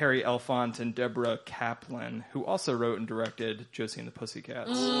 Harry Elfont and Deborah Kaplan, who also wrote and directed Josie and the Pussycats,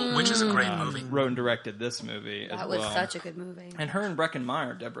 Which is a great movie. wrote and directed this movie as That well. was such a good movie. And her and Breckin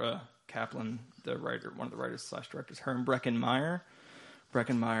Meyer, Deborah Kaplan, the writer, one of the writers / directors, her and Breckin Meyer,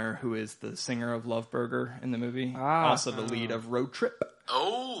 who is the singer of Love Burger in the movie, also the lead of Road Trip,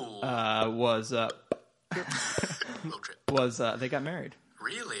 was Road Trip. they got married.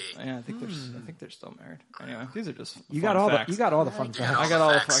 Really? Yeah, I think they're still married. Anyway, these are just You fun got all facts. the fun facts. I got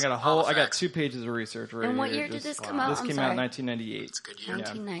all facts. I got a All whole. the I got facts. 2 pages of research right And what here. year did this come out? This I'm came sorry. out in 1998. It's a good year.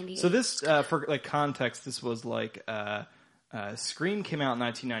 1998. So this, for like context, this was like Scream came out in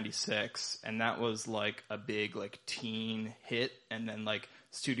 1996, and that was like a big like teen hit. And then like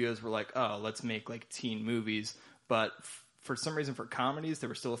studios were like, oh, let's make like teen movies, but for some reason for comedies they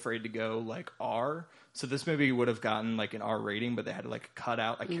were still afraid to go like R. So this movie would have gotten like an R rating, but they had to like cut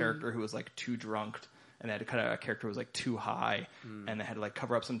out a character who was like too drunk, and they had to cut out a character who was like too high, and they had to like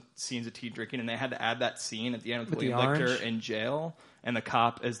cover up some scenes of teen drinking, and they had to add that scene at the end with William Lichter orange? in jail, and the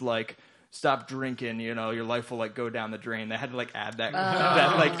cop is like, stop drinking, you know, your life will like go down the drain. They had to like add that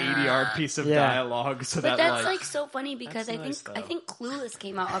that like 80-yard piece of dialogue so But that that's like so funny because I think Clueless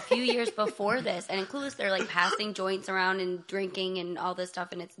came out a few years before this, and in Clueless they're like passing joints around and drinking and all this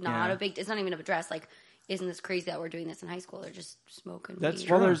stuff, and it's not it's not even addressed. Like, isn't this crazy that we're doing this in high school? They're just smoking. That's weed.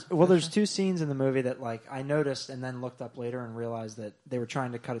 true. There's 2 scenes in the movie that like I noticed and then looked up later and realized that they were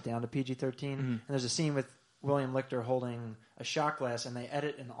trying to cut it down to PG-13. And there's a scene with William Lichter holding a shot glass, and they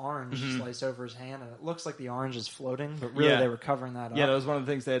edit an orange slice over his hand, and it looks like the orange is floating, but really they were covering that up. Yeah, that was one of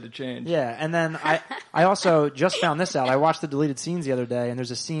the things they had to change. Yeah, and then I also just found this out. I watched the deleted scenes the other day, and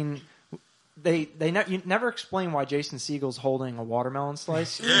there's a scene. You never explain why Jason Segel's holding a watermelon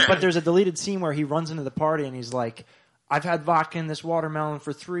slice, but there's a deleted scene where he runs into the party and he's like, I've had vodka in this watermelon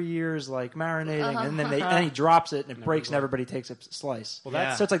for 3 years, like marinating, and then he drops it and it breaks and everybody takes a slice.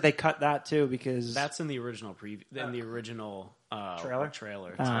 Well, so it's like they cut that too because that's in the original in the original trailer.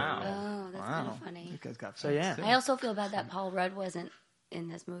 Oh, that's kind of funny. You guys got yeah. too. I also feel bad that Paul Rudd wasn't in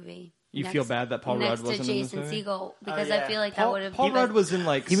this movie. You feel bad that Paul Rudd wasn't in this next to Jason movie? Segel because I feel like that would have. Paul Rudd was in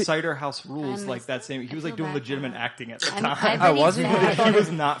like Cider House Rules, like that same. He was like feel doing bad legitimate for acting at the I time. bet was he? he's sad. He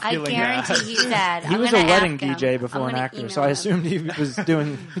was not feeling I guarantee that. he's sad. he I'm was a gonna wedding ask him. DJ before I'm an gonna actor, email so I him. assumed he was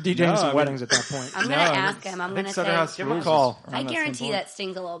doing DJing some weddings at that point. I'm gonna ask him. I'm I think gonna Cider say. House Give him a Rules call. was around I that same guarantee point. that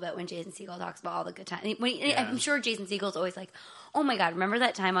stings a little bit when Jason Segel talks about all the good times. I'm sure Jason Segel's always like, "Oh my god, remember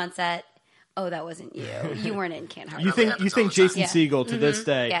that time on set? Oh, that wasn't you. You weren't in Can't Hardly You think happens Jason all the time. Segel to this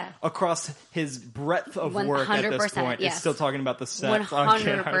day, Yeah. across his breadth of work at this 100%, point, is yes. still talking about the set on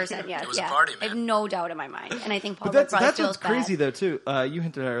Can't Hardly. 100%, yes, It was a yeah. party, I have man. no doubt in my mind, and I think Paul But Rudd probably that's feels what's crazy bad. though too. You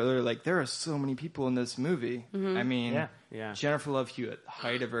hinted at earlier, like there are so many people in this movie. I mean, Yeah. Jennifer Love Hewitt,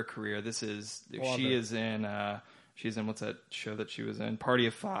 height of her career. She's in what's that show that she was in? Party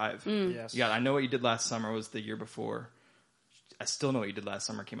of Five. Yes. Yeah, I Know What You Did Last Summer was the year before. I Still Know What You Did Last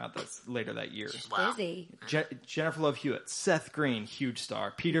Summer came out that's later that year. Wow. Busy. Jennifer Love Hewitt, Seth Green, huge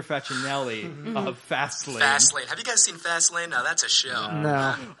star, Peter Facinelli of Fastlane. Fastlane. Have you guys seen Fastlane? Now that's a show.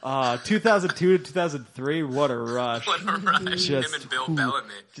 No. 2002 to 2003, what a rush. What a rush. Just- Him and Bill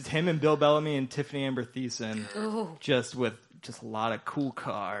Bellamy. Just him and Bill Bellamy and Tiffany Amber Thiessen, just with just a lot of cool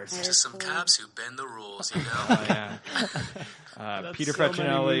cars. Just some cops who bend the rules, you know. Oh, yeah. Peter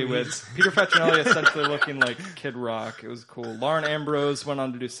Facinelli essentially looking like Kid Rock. It was cool. Lauren Ambrose went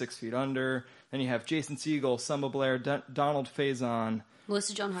on to do 6 Feet Under. Then you have Jason Segel, Selma Blair, Donald Faison,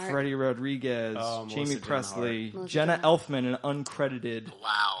 Melissa Joan Hart, Freddie Rodriguez, Jamie Presley, Jenna Joan Elfman, an uncredited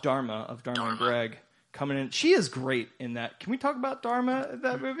Wow. Dharma of Dharma and Greg. Coming in, she is great in that. Can we talk about Dharma in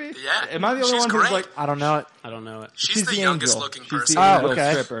that movie? Yeah, am I the only she's one who's great. like? I don't know it. I don't know it. She's the the youngest angel. looking She's person. the Oh, angel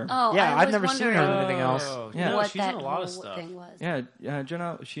okay. stripper. Oh, Yeah, I I've was never seen her in wondering anything else. Yeah. what she's that in a lot of whole stuff. thing was. Yeah,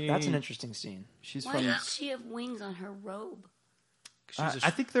 Jenna. That's an interesting scene. She's Why from. does she have wings on her robe? I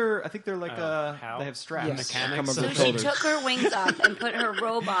think they're like how? they have straps. Yes. that come over So the she shoulders. took her wings off and put her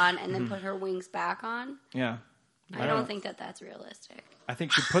robe on, and then put her wings back on. Yeah. I don't think that's realistic. I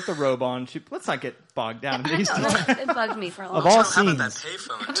think she put the robe on. Let's not get bogged down in I these know, details. it bugged me for a long Of time. all How about that scenes.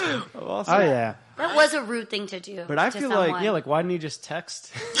 payphone too? Oh yeah, That was a rude thing to do. But I to feel like- someone. Yeah, like why didn't you just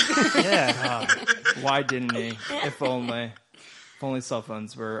text? yeah. Why didn't he? If only. If only cell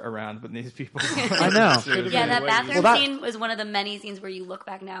phones were around with these people. I know. Yeah, that bathroom Well, that- scene was one of the many scenes where you look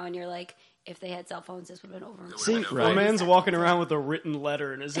back now and you're like, if they had cell phones, this would have been over. See, A man's walking around with a written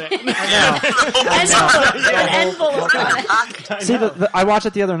letter in his hand. An envelope on it. See, I watched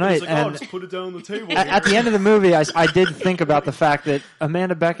it the other night, It's like, oh, and just put it down on the table. at the end of the movie, I did think about the fact that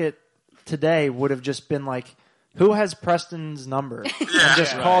Amanda Beckett today would have just been like, "Who has Preston's number?" and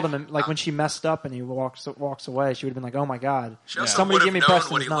just called him. And like when she messed up and he walks away, she would have been like, "Oh my god, She also somebody would give have me known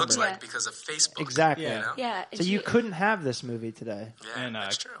Preston's what he number." looks like Yeah. because of Facebook. Exactly. Yeah. You know? Yeah. So you couldn't have this movie today. Yeah, And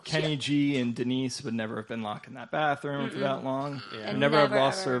that's true. Kenny G and Denise would never have been locked in that bathroom for that long. Yeah. And And never have never,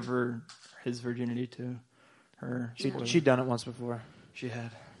 lost ever. his virginity to her. She'd done it once before. She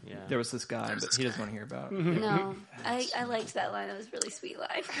had. Yeah. There was this guy, but he doesn't want to hear about it. No, I liked that line. That was a really sweet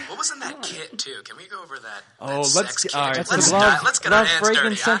line. What was in that kit too? Can we go over that? Oh, that let's sex get- kit? all right, let's, so let's get our love hands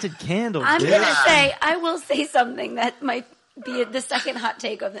fragrance dirty. scented candles. I'm dude. gonna say, I will say something that might be the second hot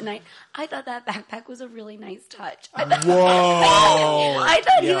take of the night. I thought that backpack was a really nice touch. I thought, I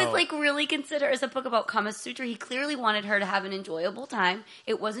thought he was like really considerate. As a book about Kama Sutra, he clearly wanted her to have an enjoyable time.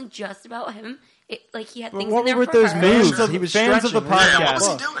 It wasn't just about him. Like he had things what in there were with for those her. moves? Fans of, He was fans of the stretching. podcast. Yeah, what was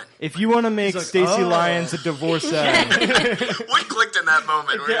he doing? If you want to make Stacey Lyons a divorcee, We clicked in that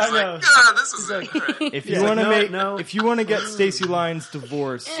moment where Yeah, he's I know. like, "Ah, this was it." All right. if you want to if you want to get Mm. Stacey Lyons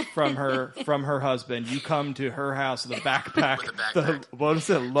divorced from her husband, you come to her house with a backpack. With a backpack. What is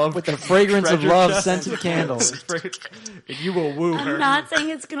it? Love With the fragrance of treasure love chest? scented candles. And you will woo her. I'm not saying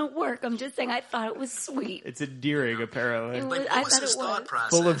it's gonna work. I'm just saying I thought it was sweet. It's endearing, apparently. It was- Like, I what was thought his it thought was. process?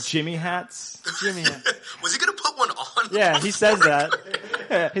 Full of Jimmy hats. Jimmy. Was he going to put one on? Yeah, he says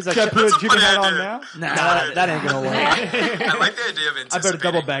that. He's like, Should I put a That's a Jimmy hat funny on idea. now? nah, that ain't gonna work. I like the idea of anticipating. I better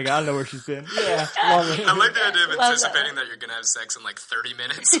double bag. I don't know where she's been. Yeah, love it. I like the idea of Love that. anticipating that you're going to have sex in like 30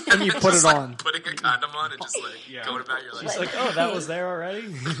 minutes. And you put just, it like, on. Putting a condom on and just like going about your life. It's like, oh, that was there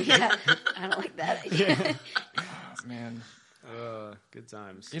already? Yeah, I don't like that idea. Man. Good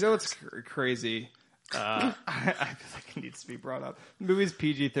times. You know what's crazy? I feel like it needs to be brought up. The movie's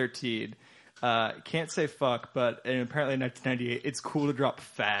PG-13. Can't say fuck, but apparently in 1998, it's cool to drop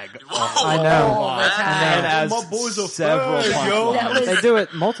fag. Whoa, I know. All the time. And as My boys are several fag, yo. punchlines. That was- They do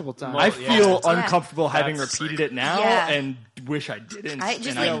it multiple times. I feel Yeah. uncomfortable having That's repeated it now Yeah. and wish I didn't. I just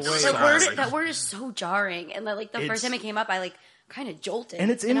and like I'm wait. that word is so jarring, and like the It's- first time it came up, I like kind of jolted.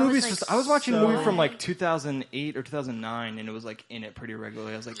 And it's in I was movies. like, I was watching a movie why? from like 2008 or 2009, and it was like in it pretty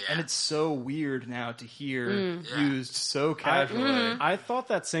regularly. I was like, Yeah. and it's so weird now to hear Mm. used so casually. I thought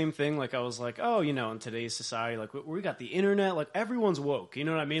that same thing. Like I was like, oh, you know, in today's society, like we got the internet, like everyone's woke. You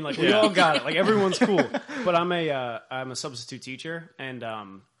know what I mean? Like we Yeah. all got it. Like everyone's cool. But I'm a substitute teacher, and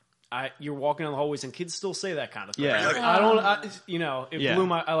you're walking down the hallways, and kids still say that kind of thing. Yeah. Like, it Yeah. blew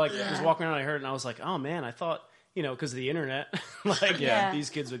my. I like Yeah. was walking around, I heard it, and I was like, oh man, I thought. You know, because of the internet, like Yeah. these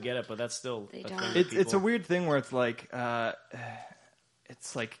kids would get it, but that's still They a don't. thing. It's a weird thing where it's like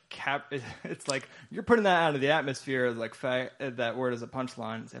it's like you're putting that out of the atmosphere as like that word as a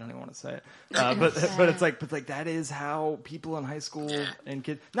punchline. I don't even want to say it, but it's like that is how people in high school and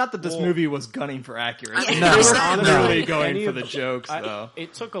kids. Not that this movie was gunning for accuracy. No. They were Honestly, honestly going any for of the jokes though.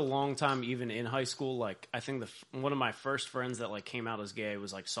 It took a long time, even in high school. Like I think one of my first friends that like came out as gay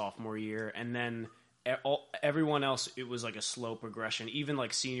was like sophomore year, and then. Everyone else, it was like a slow progression. Even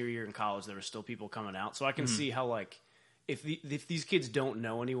like senior year in college, there were still people coming out. So I can see how like if these kids don't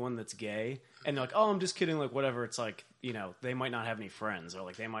know anyone that's gay and they're like, oh, I'm just kidding, like whatever. It's like, you know, they might not have any friends or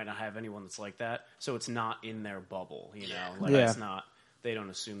like they might not have anyone that's like that. So it's not in their bubble, you know, like Yeah. it's not. They don't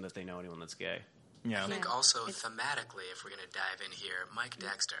assume that they know anyone that's gay. Yeah. I think also thematically, if we're going to dive in here, Mike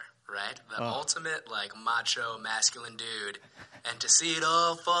Dexter, right? The ultimate, like, macho, masculine dude. And to see it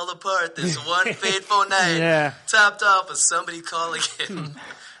all fall apart this one fateful night, topped off with somebody calling him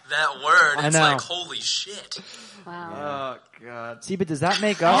that word, it's like, holy shit. Wow. Oh, God. See, but does that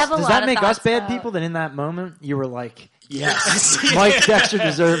make us bad people that in that moment you were like, yes, Mike Dexter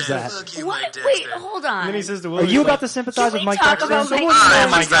deserves that? What? Wait, hold on. And then he says to Are Willie, you like, about to sympathize with Mike talk Dexter? about Mike Oh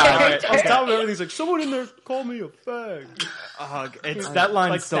my God! Dexter's I was telling him everything. He's like, someone in there called me a fag. That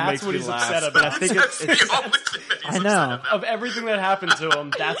line Like, still that's makes what me he's laugh. upset But I about. think That's the only thing that he's I know. upset about. Of everything that happened to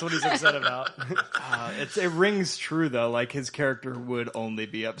him, that's what he's upset about. it rings true though. Like his character would only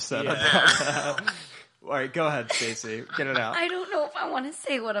be upset Yeah. about that. All right, go ahead, Stacey. Get it out. I don't know if I want to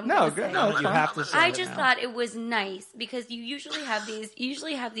say what I'm No, going to good. say. No, You have to say I it just now. thought it was nice because you usually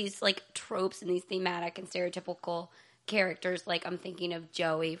have these like tropes and these thematic and stereotypical characters. Like I'm thinking of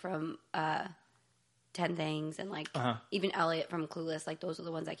Joey from 10 Things and like even Elliot from Clueless. Like those are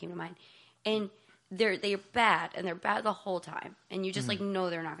the ones that came to mind. And they're bad and they're bad the whole time. And you just like know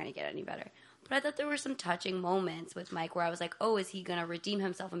they're not going to get any better. But I thought there were some touching moments with Mike where I was like, oh, is he going to redeem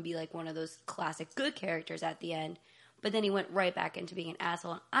himself and be like one of those classic good characters at the end? But then he went right back into being an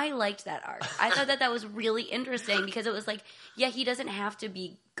asshole. And I liked that arc. I thought that was really interesting because it was like, yeah, he doesn't have to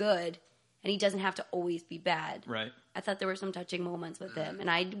be good and he doesn't have to always be bad. Right. I thought there were some touching moments with him. And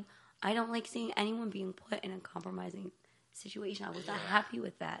I don't like seeing anyone being put in a compromising situation. I was not happy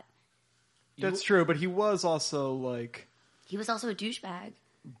with that. That's true, but he was also like He was also a douchebag.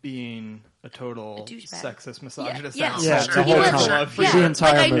 being a total douchebag. sexist, misogynist. Yeah. asshole. Yeah, Sure. the He whole was, time. For yeah, the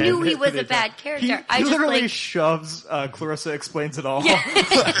entire like I movie. knew he was a bad character. He I just literally like shoves Clarissa Explains It All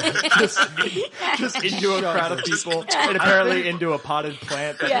just into a crowd of people and apparently into a potted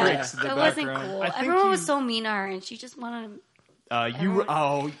plant that breaks in the that background. wasn't cool. I think Everyone was he- so mean to her, and she just wanted to.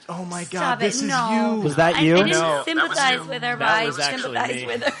 Oh my God! Stop This it, is no. you. Was that I you? didn't No, sympathize you. with her, but That I was actually sympathized me.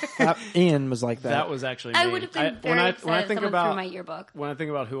 with her. Ian was like that. That was actually I me. would have been very upset when I if think someone about threw my yearbook. when I think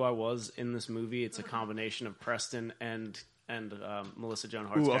about who I was in this movie, it's a combination of Preston and Melissa Joan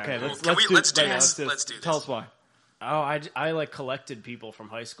Hart's Ooh, okay, character. Let's do yeah, this. Let's do this. Tell us why. Oh, I like collected people from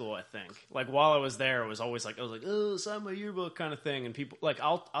high school. I think like while I was there, it was always like oh, sign my yearbook kind of thing. And people like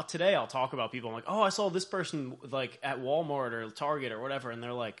I'll talk about people. I'm like, oh, I saw this person like at Walmart or Target or whatever, and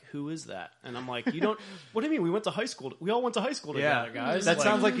they're like, who is that? And I'm like, you don't. What do you mean? We went to high school. We all went to high school together, guys. That Like,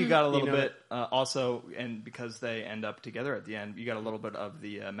 sounds like you got a little you know, bit also, and because they end up together at the end, you got a little bit of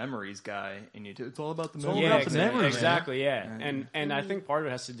the memories guy in you too. It's all about the memories. Yeah, about the memories, exactly. Yeah, and I think part of it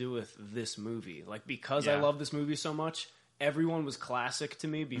has to do with this movie. Like because I Yeah. love this movie so much. Everyone was classic to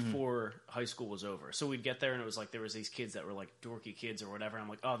me before high school was over. So we'd get there and it was like there was these kids that were like dorky kids or whatever. And I'm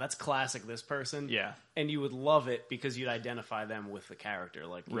like, oh, that's classic, this person. Yeah. And you would love it because you'd identify them with the character.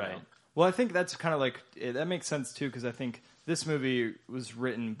 Like, you Right. know. Well, I think that's kind of like that makes sense too because I think this movie was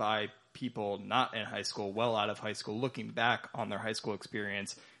written by people not in high school, well out of high school, looking back on their high school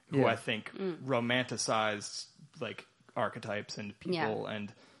experience, who Yeah. I think romanticized like archetypes and people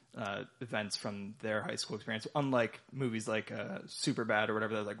and events from their high school experience. Unlike movies like Superbad or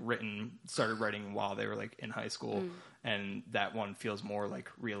whatever, that like started writing while they were like in high school, and that one feels more like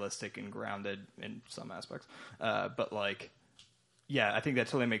realistic and grounded in some aspects. But like. Yeah, I think that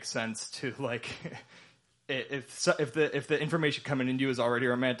totally makes sense to like if the information coming into you is already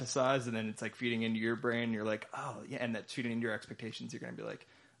romanticized and then it's like feeding into your brain, you're like, oh yeah, and that's feeding into your expectations. You're gonna be like,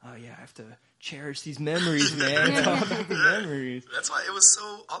 oh yeah, I have to cherish these memories, man. It's all about the memories. That's why it was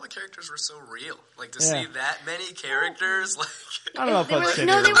so. All the characters were so real. Like to see that many characters, like I don't know if They I'd were, say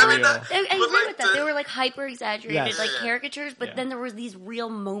no, they they were. were real. I But, agree like, with that. They were like hyper exaggerated, Yes. like Yeah. caricatures. But Yeah. then there were these real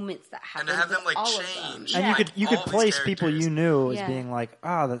moments that and happened. to have them with like all of them. change. And Yeah. you could all these place people characters. you knew as Yeah. being like,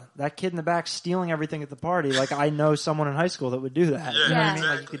 that kid in the back stealing everything at the party. Like I know someone in high school that would do that. Yeah, You know what I mean? Yeah.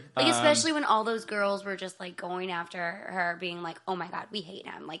 Like you could, Like especially when all those girls were just like going after her, being like, "Oh my god, we hate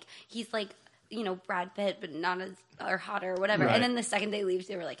him." Like he's like, Brad Pitt, but not as or hotter or whatever. Right. And then the second they leave,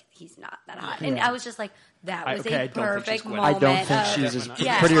 they were like, "He's not that hot." And I was just like, "That was I a don't think she's perfect Gwen. moment." I don't think of- she's as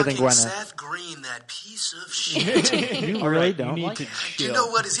Yeah. prettier than Fucking Gwyneth. Seth Green, that piece of shit. You really don't You need like to it? Do you chill.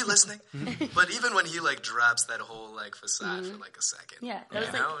 know what? Is he listening? But even when he like drops that whole like facade for like a second, Yeah, that was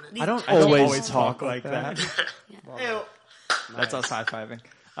you like know? these I don't touching always moments. talk like that. Yeah. That's us high fiving.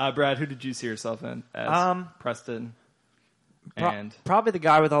 Brad, who did you see yourself in as Preston? And Probably the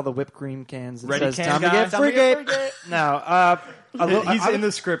guy with all the whipped cream cans that Ready says can "Time guy? to get Time to get frigate." No, he's in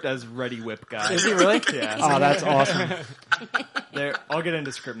the script as Ready Whip guy. Is he really? Yeah. Oh, that's awesome. I'll get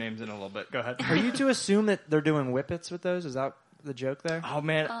into script names in a little bit. Go ahead. Are you to assume that they're doing whippets with those? Is that the joke there? Oh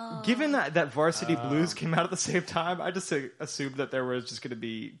man, given that Varsity Blues came out at the same time, I just assumed that there was just going to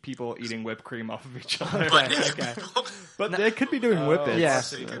be people eating whipped cream off of each other. But they could be doing whippets. Yeah.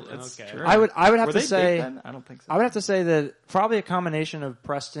 That's true. I would have Were to they say big then? I don't think so. I would have to say that probably a combination of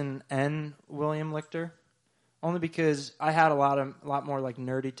Preston and William Lichter, only because I had a lot more like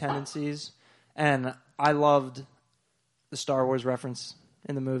nerdy tendencies, and I loved the Star Wars reference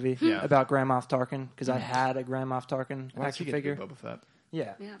in the movie about Grand Moff Tarkin because I had a Grand Moff Tarkin action figure. Boba Fett.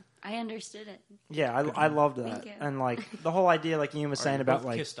 Yeah, I understood it. yeah, I loved that, Thank you. and like the whole idea, like Ian was saying about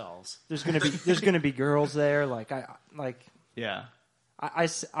like kiss dolls. there's gonna be girls there. Like Yeah. I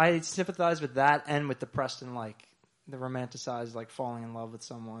sympathize with that and with the Preston, like the romanticized, like falling in love with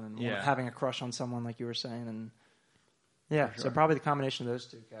someone and having a crush on someone, like you were saying, and so probably the combination of those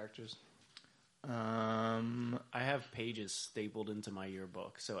two characters. I have pages stapled into my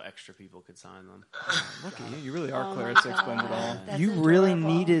yearbook so extra people could sign them. Look at you. You really are Clarence to explain it all. That's You adorable. really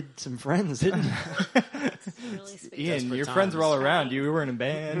needed some friends, didn't you? Really sweet. Ian, your times. friends were all around you. We were in a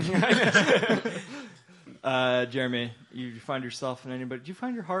band. Jeremy, you find yourself in anybody? Did you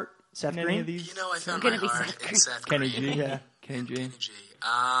find your heart Seth in any Green? of these? You know, I found gonna my be heart Seth in Green. Seth Kenny Green. G. Yeah. Kenny G. Kenny G.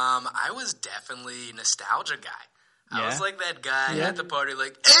 I was definitely nostalgia guy. I was like that guy at the party,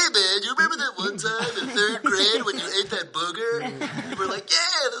 like, hey man, you remember that one time in 3rd grade when you ate that booger? You were like,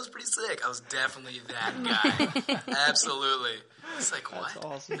 yeah, that was pretty sick. I was definitely that guy. Absolutely. It's like, what? That's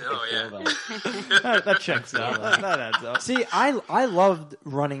awesome. Oh, yeah. that checks out. That adds up. See, I loved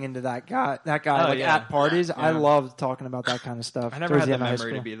running into that guy like yeah. at parties. Yeah. I loved talking about that kind of stuff. I never towards had the end of high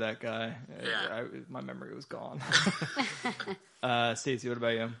memory to school. be that guy. Yeah. My memory was gone. Stacey, what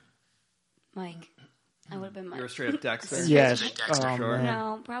about you? Mike. I would have been Mike. You were straight up Dexter. Yes. Dexter, Oh, sure. man.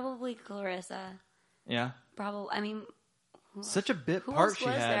 No, probably Clarissa. Yeah. Probably. I mean, Such a bit Who part else she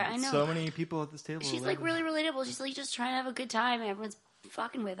was had. there? I know. So many people at this table. she's were like like- really relatable. She's like just trying to have a good time, and everyone's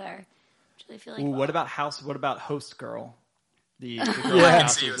fucking with her. Which I feel like. Ooh, oh. what about Host Girl? The girl Yeah. that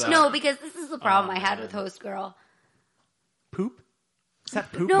House was, No, because this is the problem I had with Host Girl. poop. Is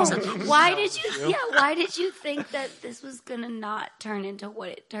that poop? No, on the- why did you? Yeah, why did you think that this was gonna not turn into what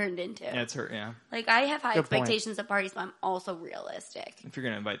it turned into? Yeah, it's her. Yeah. Like I have high Good point. expectations of parties, but I'm also realistic. If you're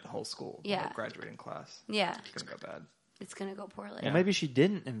gonna invite the whole school, the Yeah. whole graduating class, Yeah, it's gonna go bad. it's gonna go poorly. Yeah. Well, maybe she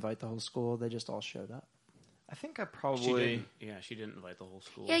didn't invite the whole school. They just all showed up. I think I She probably. didn't. She didn't invite the whole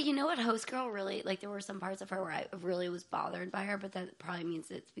school. Yeah, you know what, Host Girl really like. There were some parts of her where I really was bothered by her, but that probably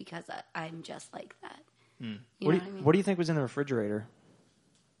means it's because I'm just like that. You know what I mean? What do you think was in the refrigerator?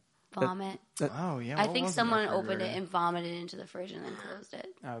 Vomit. Oh yeah. I what think was in someone the opened it refrigerator? and vomited into the fridge and then closed it.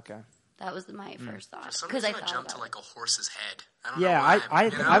 Oh, okay. That was my first thought For some because reason, I I thought jumped to about like it. a horse's head. I don't know Yeah, why. I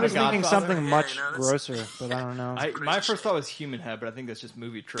You know? I was Godfather? thinking something Yeah, much you know, that's- grosser, but I don't know. My first thought was human head, but I think that's just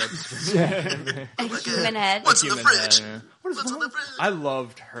movie trips. Human head. What's in the Human fridge? head, yeah. What's in the fridge? I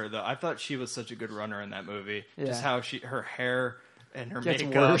loved her though. I thought she was such a good runner in that movie. Yeah. Just how her hair and her Gets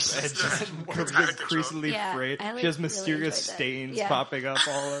makeup worse. and just Worse out of increasingly Yeah, frayed. I, like, She has really mysterious enjoyed that. stains Yeah. popping up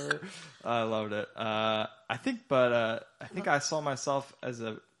all over. I loved it. I think I saw myself as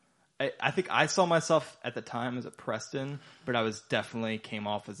I think I saw myself at the time as a Preston, but I was definitely came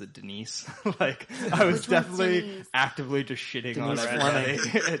off as a Denise. Like I was Which one's definitely Denise? actively just shitting on Denise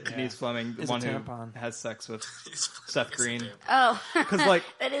everybody. Denise Fleming, the Is a one who tampon. has sex with He's Seth fucking Green. damn. Oh, Because like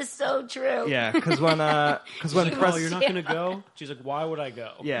that is so true. yeah, because when Oh, Preston, you're not going to go? She's like, why would I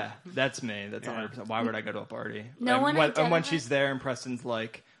go? yeah, that's me. That's 100%. Why would I go to a party? No and one when, and when identified- she's there and Preston's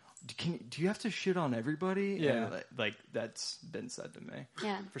like, do you have to shit on everybody? Yeah. And, like that's been said to me.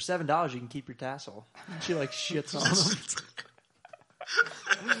 Yeah. For $7, you can keep your tassel. She like shits on them.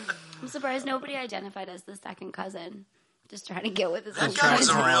 I'm surprised nobody identified as the second cousin. Just trying to get with his own That guy was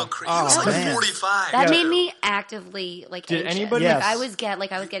cousin. a real creep. He was like man. 45. That too. made me actively like. Did anxious. anybody- Like, Yes. I was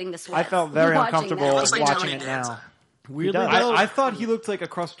getting the sweats. I felt very watching uncomfortable that. Looks like watching Tony it Danza. now. Weirdly, does. though, I thought he looked like a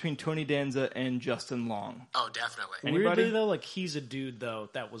cross between Tony Danza and Justin Long. Oh, definitely. Anybody? weirdly though, like he's a dude though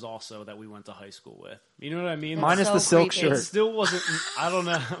that was also that we went to high school with. You know what I mean? Minus so the silk creepy. It shirt. still wasn't. I don't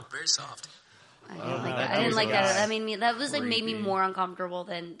know. Very soft. I didn't like that. that I didn't was like that. gross. That made me. That was like made me Creepy. more uncomfortable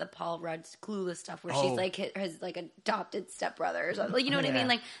than the Paul Rudd's Clueless stuff, where Oh. she's like his like adopted stepbrother or something. Like, you know what I Yeah. mean?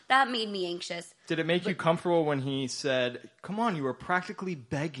 Like that made me anxious. Did it make you comfortable when he said, "Come on, you were practically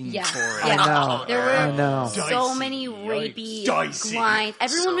begging Yeah, for it"? yeah. I know. There were I know. so Dicey. many Yikes. rapey Dicey. lines.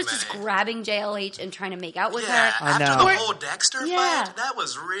 Everyone So was just many. grabbing JLH and trying to make out with Yeah, her. I after know. the whole Dexter Yeah. fight, that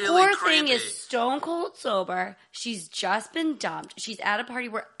was really Poor creepy. thing is stone cold sober. She's just been dumped. She's at a party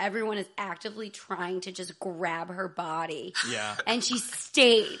where everyone is actively trying to just grab her body. Yeah. And she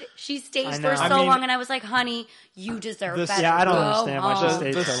stayed. She stayed I for know. so I mean- long, and I was like, honey, you deserve This- better. Yeah, I don't Go understand why she home.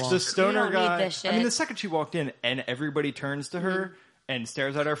 stayed so long. The stoner You don't need guy, this shit. I mean, the second she walked in and everybody turns to her and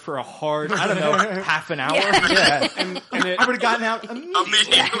stares at her for a hard, I don't know, half an hour. Yeah, and I would have gotten out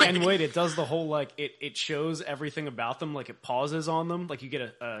immediately. And wait, it does the whole like it shows everything about them, like it pauses on them, like you get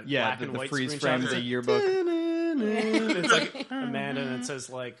a black and the white freeze screenshot. frame of the yearbook. It's like Amanda, and it says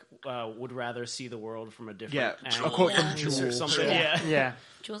like would rather see the world from a different angle. A quote from or Jules. something. Yeah.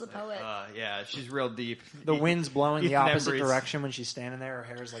 Jules a poet. Yeah, she's real deep. The wind's blowing the Ethan opposite Embry's- direction when she's standing there.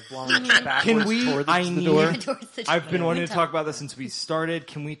 Her hair's like blowing backwards towards I the need- door. I've been wanting to talk about this since we started.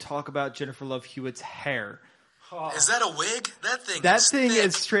 Can we talk about Jennifer Love Hewitt's hair? Is that a wig? That thing Is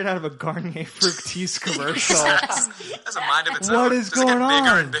thick. straight out of a Garnier Fructis commercial. That's a mind of its own. What is Does it get going bigger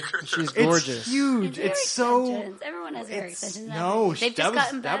on? and bigger? She's It's gorgeous. huge. Hair It's so. extensions. Everyone has hair extensions. No, They've that just was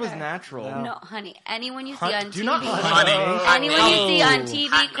gotten that was better. natural. No, honey. Anyone you see on Do TV, not Honey. anyone you see on TV,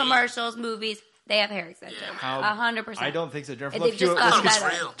 Honey. commercials, movies, they have hair extensions. How- 100%. I don't think so. Jennifer And Love they've just Hewitt gotten was It's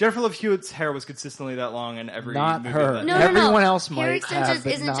better. real. Jennifer Love Hewitt's hair was consistently that long in every Not movie. her. that- No, Everyone else hair might have, extensions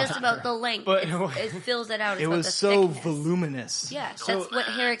but isn't not just about her. the length. But- it fills it out. It's It about was the so thickness. voluminous. Yeah, So- that's what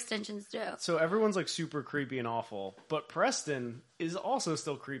hair extensions do. So everyone's like super creepy and awful, but Preston is also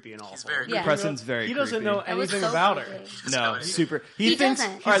still creepy and awful. He's very Yeah. Preston's very. He doesn't creepy. know That was anything so about her. creepy. No, He- super. He thinks.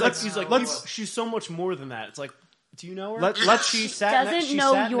 doesn't. All right, He's like, let's. she's so much more than that. It's like, do you know her? Let's. She sat, Doesn't she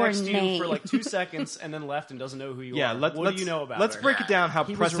know sat your next to you name. for like 2 seconds and then left and doesn't know who you Yeah, are. let's. What do you know about Let's her? break it down. How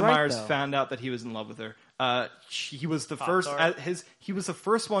He was Preston right, Myers though. found out that he was in love with her. He was the Pop-Tart. first. He was the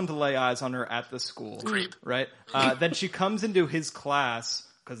first one to lay eyes on her at the school. Creep. Right. Then she comes into his class.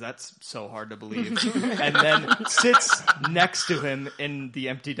 Because that's so hard to believe. And then sits next to him in the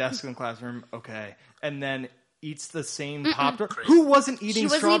empty desk in the classroom. Okay. And then eats the same Pop-Tart. Who wasn't eating She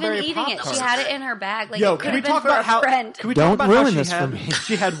wasn't strawberry even eating it. Pop-Tarts? She had it in her bag. Like, Yo, it could can we have been talk for about a how? friend. Can we Don't talk about ruin how this for me.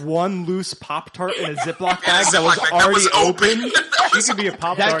 she had one loose Pop-Tart in a Ziploc bag Ziploc that was bag that already was open. She could be a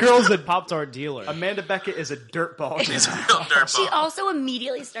Pop-Tart. That girl's a Pop-Tart dealer. Amanda Beckett is a dirtball. He's a real dirtball. She also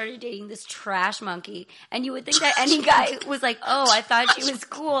immediately started dating this trash monkey. And you would think that any guy was like, oh, I thought she was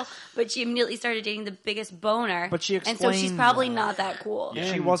cool. But she immediately started dating the biggest boner. But she And so she's explained probably that. not that cool.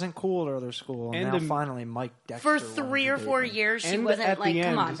 She wasn't cool at other school, and And now the- finally Mike Dexter For wanted 3 to or date 4 me. years, she And wasn't at like, the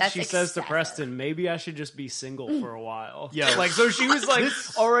end, come on, that's she says to excessive. Preston, maybe I should just be single for a while. Yeah. Like, so she was like,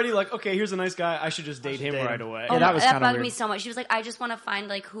 already like, okay, here's a nice guy. I should just date him date right him. away. Oh, Yeah, that was that kinda bugged weird. me so much. She was like, I just want to find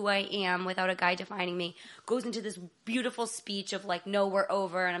like who I am without a guy defining me. Goes into this beautiful speech of like, no, we're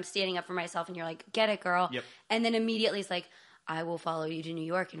over, and I'm standing up for myself. And you're like, get it, girl. Yep. And then immediately it's like, I will follow you to New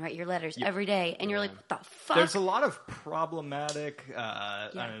York and write your letters every day. And you're like, what the fuck? There's a lot of problematic, I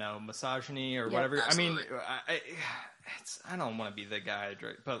don't know, misogyny or Yeah. whatever. Absolutely. I mean, I don't want to be the guy,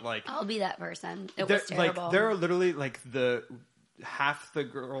 but like, I'll be that person. It there, was terrible. like there are literally like the half the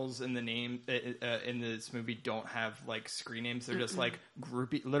girls in the name in this movie don't have like screen names. They're just like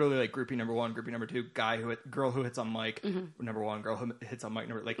groupie, literally like groupie number 1, groupie number 2, girl who hits on Mike number 1, girl who hits on Mike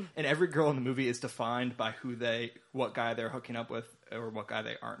number like, and every girl in the movie is defined by what guy they're hooking up with or what guy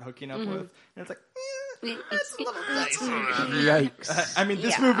they aren't hooking up with, and it's like. That's a little dicey. Yikes! I mean,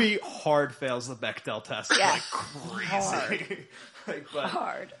 this Yeah. movie hard fails the Bechdel test Yeah. like crazy. But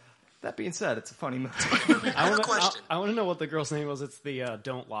hard. that being said, it's a funny movie. I have a question. I want to know what the girl's name was. It's the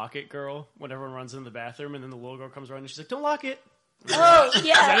Don't Lock It girl. When everyone runs in the bathroom and then the little girl comes around and she's like, don't lock it. Oh,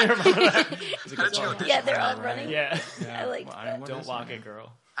 yeah. How did you audition Yeah, they're for all that? running. Yeah. I like Well, I don't know what Don't is lock it. it,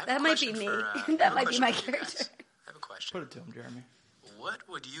 girl. I have that a might be question me. for, I That have a might be my question for you guys. character. I have a question. Put it to him, Jeremy. What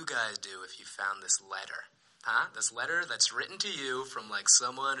would you guys do if you found this letter? Huh? This letter that's written to you from like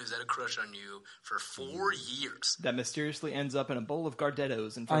someone who's had a crush on you for 4 years. That mysteriously ends up in a bowl of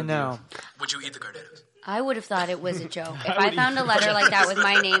Gardettos in I front know. of Would you eat the Gardettos? I would have thought it was a joke. If I found a letter like that with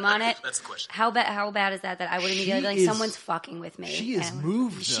my name on it, That's the question. how bad is that I would immediately be like, is- someone's fucking with me. She is And I would-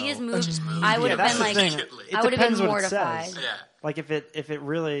 moved, She though. is moved. She's moved. I would Yeah, have that's been the like, thing. It I would have depends been what it mortified. says. Yeah. Like if it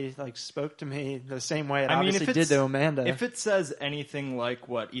really like spoke to me the same way it you. I mean, obviously if did it's, to Amanda. if it says anything like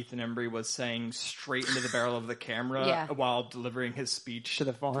what Ethan Embry was saying straight into the barrel of the camera Yeah. while delivering his speech to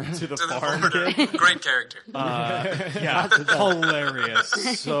the farm. to the To the farm foreigner. kid, Great character. yeah, hilarious,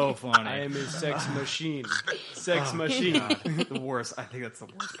 so funny. I am a sex machine. Sex machine. The worst. I think that's the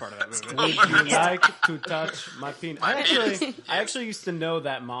worst part of that movie. Would you like to touch my penis? My penis. I actually used to know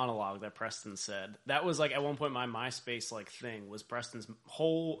that monologue that Preston said. That was like at one point my MySpace like thing was Preston's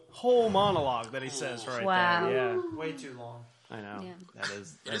whole monologue that he says right Wow. there. Yeah, Way too long. I know. Yeah. That is. It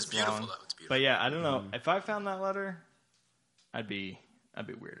is that's beautiful long. though. It's beautiful. But yeah, I don't know. If I found that letter, I'd be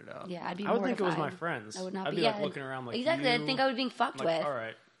weirded out. Yeah, I'd be I would think it was mortified. my friends. I would not I'd be, be like yeah, looking around like exactly. you, I'd think I was being fucked like, with. all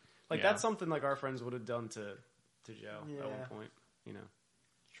right, like Yeah. that's something like our friends would have done to Joe at one Yeah. point. You know,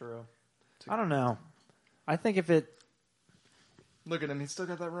 True. I don't know. I think if it Look at him. He's still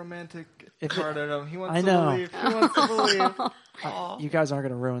got that romantic card in him. He wants I to know. believe. He wants to believe. You guys aren't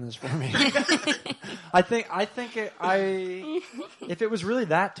going to ruin this for me. I think if it was really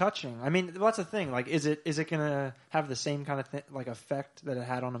that touching, I mean, that's the thing. Like, is it going to have the same kind of effect that it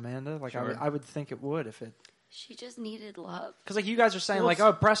had on Amanda? Like, sure. I would think it would if it. She just needed love. Because like you guys are saying,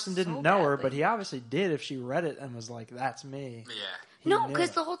 Preston didn't know her, but he obviously did if she read it and was like, "That's me." Yeah. No,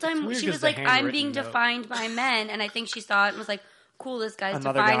 because the whole time she was like, "I'm being defined by men," and I think she saw it and was like, "Cool, this guy's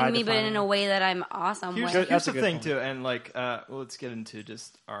defining me, but in a way that I'm awesome with." Here's the thing too, and like, let's get into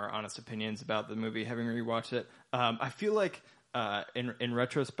just our honest opinions about the movie, having rewatched it. I feel like, in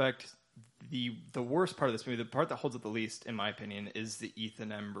retrospect, the worst part of this movie, the part that holds it the least, in my opinion, is the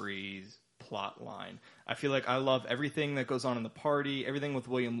Ethan Embry's plot line. I feel like I love everything that goes on in the party, everything with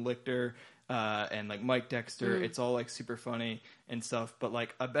William Lichter and like Mike Dexter. It's all like super funny and stuff. But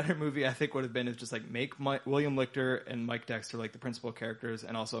like a better movie, I think would have been is just like make William Lichter and Mike Dexter like the principal characters,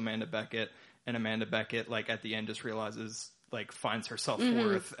 and also Amanda Beckett. And Amanda Beckett like at the end just realizes. Like finds her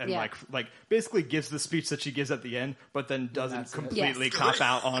self-worth and like basically gives the speech that she gives at the end, but then doesn't completely cop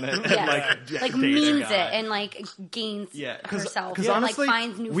out on it. And, like means it and like gains herself. Because honestly, like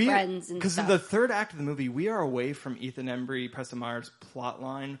finds new friends and stuff. Because in the third act of the movie, we are away from Ethan Embry, Preston Meyer's plot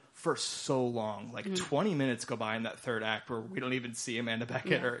line for so long. Like 20 minutes go by in that third act where we don't even see Amanda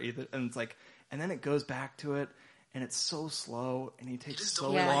Beckett or Ethan, and it's like, and then it goes back to it. And it's so slow, and he takes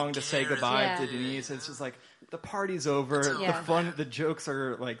so long to say goodbye to Denise. It's just like the party's over. The jokes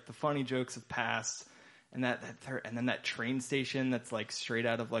are like the funny jokes have passed, and and then that train station that's like straight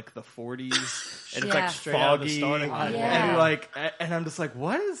out of like the 40s, and it's like straight out of the foggy, starting line. and I'm just like,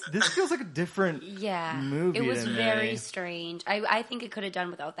 what is this? Feels like a different movie. It was to very me. strange. I think it could have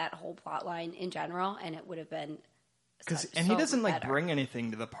done without that whole plot line in general, and it would have been. He doesn't like bring anything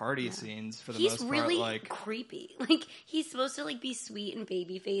to the party scenes for the most part. He's really like creepy. Like he's supposed to like be sweet and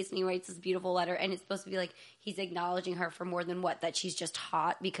baby faced, and he writes this beautiful letter, and it's supposed to be like he's acknowledging her for more than that she's just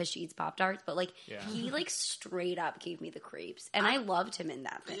hot because she eats Pop-Tarts. But like he like straight up gave me the creeps, and I loved him in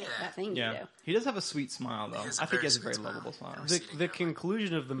that thing. That thing you do. He does have a sweet smile though. I think he has a very lovable smile. The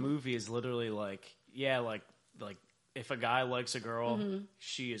conclusion of the movie is literally like if a guy likes a girl,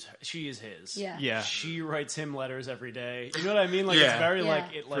 she is his. Yeah. She writes him letters every day. You know what I mean? Like it's very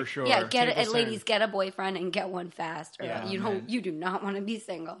like it like for sure. Yeah, ladies, get a boyfriend and get one fast, or you do not want to be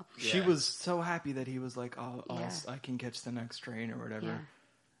single. She was so happy that he was like, I can catch the next train or whatever. Yeah.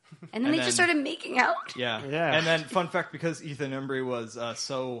 And then they just started making out. Yeah. And then, fun fact, because Ethan Embry was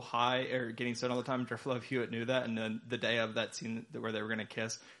so high or getting stoned all the time, Jennifer Love Hewitt knew that. And then the day of that scene where they were going to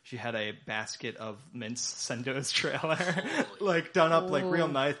kiss, she had a basket of mints sent to his trailer, like done up like real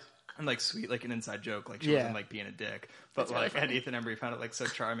nice and like sweet, like an inside joke. Like she wasn't like being a dick, but that's like, and Ethan Embry found it like so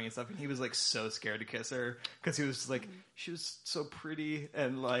charming and stuff. And he was like so scared to kiss her because he was just like, she was so pretty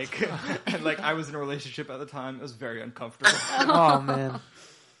and like, I was in a relationship at the time. It was very uncomfortable. Oh man.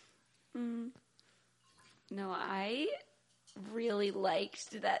 No, I really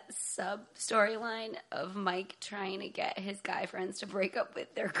liked that sub storyline of Mike trying to get his guy friends to break up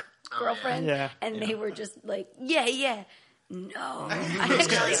with their girlfriend, and they were just like, no.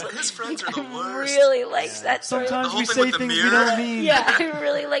 His friends are the worst. I really liked that story. Sometimes we say things we don't mean. Yeah, I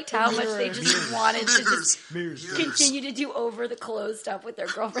really liked how much they just wanted to just continue to do over the clothes stuff with their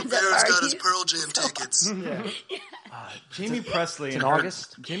girlfriends at parties. Got his Pearl Jam tickets. Jamie Presley in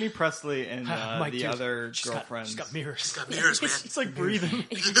August. Jamie Presley and the other girlfriend. She's got mirrors. She's got mirrors, man. It's like breathing.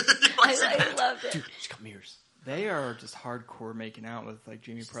 I loved it. Dude, she's got mirrors. They are just hardcore making out with like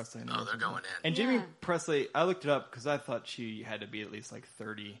Jamie Presley. Oh, they're going in. And Jamie Presley, I looked it up because I thought she had to be at least like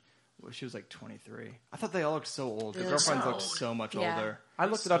 30. Well, she was like 23. I thought they all looked so old. The girlfriends looked so much older. I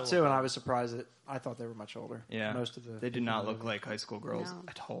looked it up too, and I was surprised that I thought they were much older. Yeah, most of they did not look like high school girls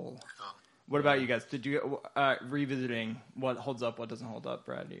at all. What about you guys? Did you revisiting what holds up, what doesn't hold up,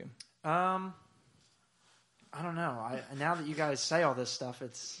 Brad? Do you? I don't know. Now that you guys say all this stuff,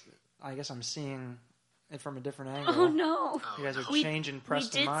 I guess I'm seeing it from a different angle. Oh no! You guys are changing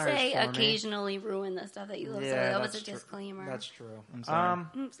Preston Myers. We did say for occasionally ruin the stuff that you love. So that was a disclaimer. That's true. I'm sorry.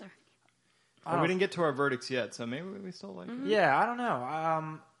 Sorry. We didn't get to our verdicts yet, so maybe we still like it. Yeah, I don't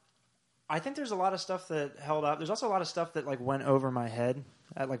know. I think there's a lot of stuff that held up. There's also a lot of stuff that like went over my head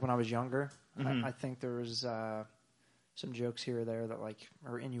like when I was younger. I think there was some jokes here or there that like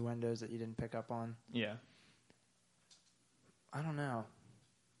are innuendos that you didn't pick up on. Yeah. I don't know.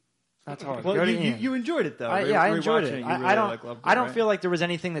 That's hard. Well, you enjoyed it though. I enjoyed it. I don't feel like there was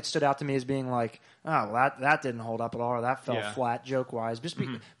anything that stood out to me as being like, oh, well, that didn't hold up at all, or that fell flat joke wise.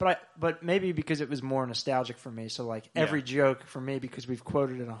 But maybe because it was more nostalgic for me. So like every joke for me, because we've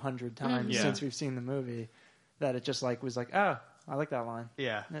quoted it 100 times since we've seen the movie, that it just like was like, oh, I like that line.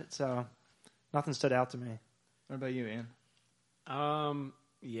 Yeah. So nothing stood out to me. What about you, Ian?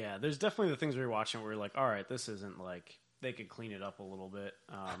 Yeah, there's definitely the things we were watching where you're like, all right, this isn't like they could clean it up a little bit.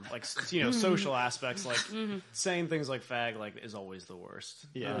 Like, social aspects, like saying things like fag, like is always the worst.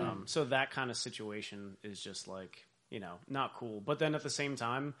 Yeah. So that kind of situation is just like, not cool. But then at the same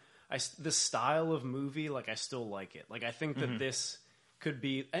time, the style of movie, like I still like it. Like I think that this could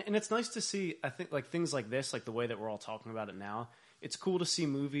be, and it's nice to see, I think like things like this, like the way that we're all talking about it now, it's cool to see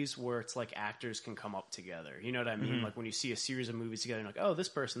movies where it's like actors can come up together. You know what I mean? Like when you see a series of movies together, you're like, oh, this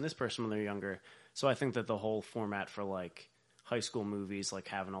person when they're younger. So I think that the whole format for like high school movies, like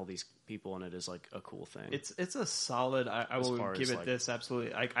having all these people in it is like a cool thing. It's a solid, I will give it this,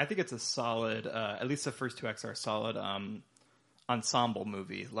 absolutely. I think it's a solid, at least the first two acts are a solid ensemble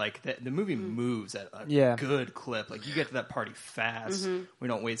movie. Like the movie moves at a good clip. Like you get to that party fast. We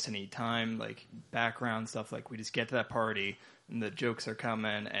don't waste any time, like background stuff. Like we just get to that party and the jokes are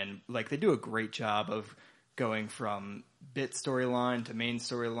coming, and like they do a great job of going from bit storyline to main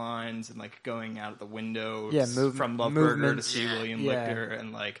storylines and like going out of the window from Love Burger to see William Lichter,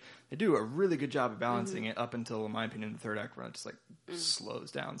 and like they do a really good job of balancing it up until, in my opinion, the third act run just like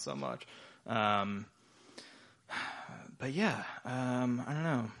slows down so much. But yeah, I don't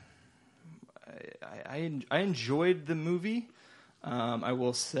know. I enjoyed the movie. I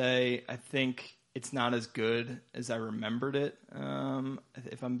will say I think it's not as good as I remembered it,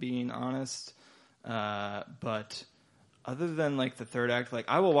 if I'm being honest. But other than like the third act, like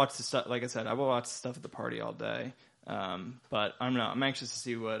I will watch the stuff. Like I said, I will watch stuff at the party all day. But I'm anxious to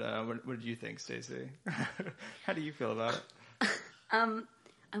see what did you think, Stacey? How do you feel about it? I'm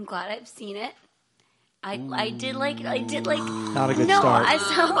glad I've seen it. I did like not a good start. I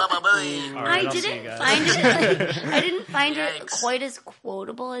didn't find it quite as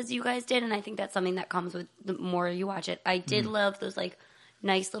quotable as you guys did, and I think that's something that comes with the more you watch it. I did love those like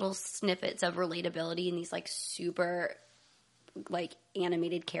nice little snippets of relatability and these like super like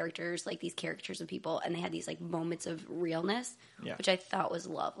animated characters, like these caricatures of people, and they had these like moments of realness, which I thought was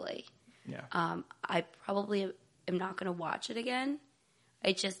lovely. Yeah. I probably am not going to watch it again.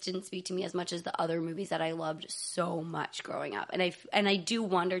 It just didn't speak to me as much as the other movies that I loved so much growing up. And I do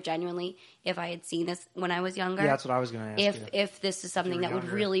wonder genuinely if I had seen this when I was younger. Yeah, that's what I was going to ask you. If this is something that would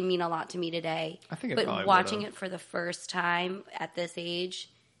really mean a lot to me today. I think it but probably watching would've. it for the first time at this age,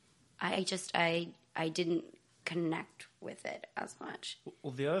 I didn't connect with it as much.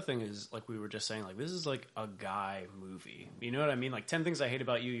 Well, the other thing is, like we were just saying, like this is like a guy movie. You know what I mean? Like 10 Things I Hate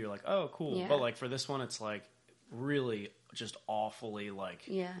About You, you're like, oh, cool. Yeah. But like for this one, it's like really just awfully like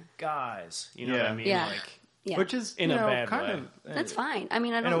guys. You know what I mean? Yeah. Like, Yeah. Which is in a bad kind way. of That's fine. I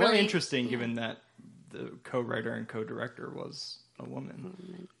mean, I don't in a really... way interesting, given that the co-writer and co-director was a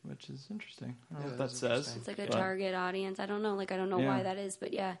woman, which is interesting. I don't know what that says. It's like a target audience. I don't know. Like, I don't know why that is,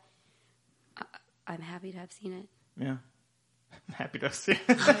 but yeah. I'm happy to have seen it. Yeah. I'm happy to see it.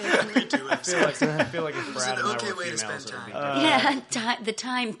 Me too. I feel like if Brad and I okay were way to females, spend it would be time. Yeah, the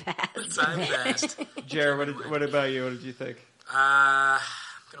time passed. Time fast. Jared, what about you? What did you think? I'm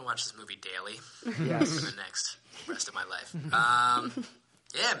gonna watch this movie daily Yes. for the next rest of my life.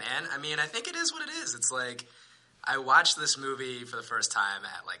 Yeah, man. I mean, I think it is what it is. It's like I watched this movie for the first time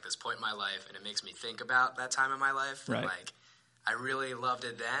at like this point in my life, and it makes me think about that time in my life. Right. And, like, I really loved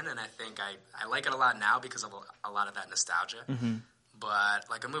it then, and I think I like it a lot now because of a lot of that nostalgia. Mm-hmm. But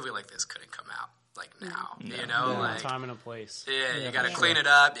like a movie like this couldn't come out like now. You know, like time and a place. yeah, you got to clean it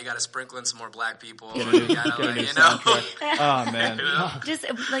up. You got to sprinkle in some more black people. Get a new you gotta, like, you know, soundtrack. Oh man.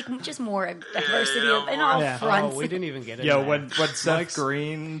 just more diversity in all fronts. Oh, we didn't even get it. Yo, when Seth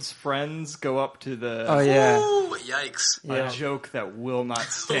Green's friends go up to the Ooh, yikes! a joke that will not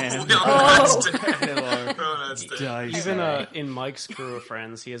stand. Will not stand. Dice. Even in Mike's crew of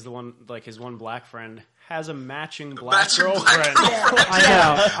friends, he has the one, like his one black friend has a matching black girlfriend.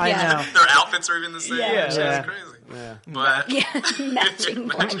 I know. Their outfits are even the same. Yeah. It's crazy. Yeah. But matching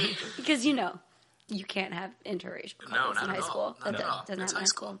because you can't have interracial couples not in high at school. all. Not That at all. doesn't That's happen in high high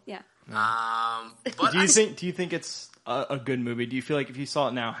school. school. Yeah. But Do you think it's a good movie? Do you feel like if you saw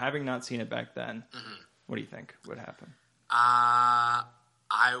it now, having not seen it back then, what do you think would happen? I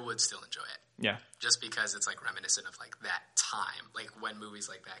would still enjoy it. Yeah. Just because it's like reminiscent of like that time, like when movies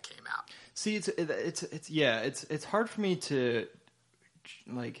like that came out. See, it's hard for me to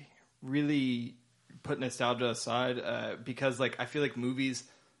like really put nostalgia aside because like I feel like movies,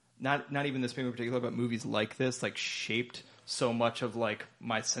 not even this movie in particular, but movies like this like shaped so much of like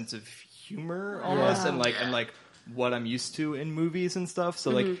my sense of humor almost and like what I'm used to in movies and stuff. So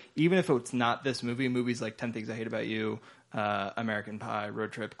like even if it's not this movie, movies like 10 Things I Hate About You, American Pie,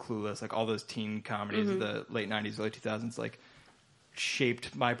 Road Trip, Clueless, like all those teen comedies of the late 90s, early 2000s, like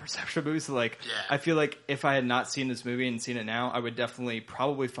shaped my perception of movies. So like, Yeah. I feel like if I had not seen this movie and seen it now, I would definitely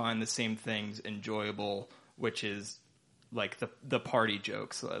probably find the same things enjoyable, which is like the party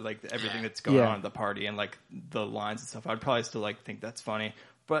jokes, like everything that's going on at the party and like the lines and stuff. I'd probably still like think that's funny,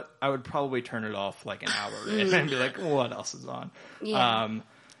 but I would probably turn it off like an hour in and be like, what else is on? Yeah.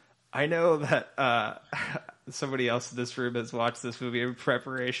 I know that somebody else in this room has watched this movie in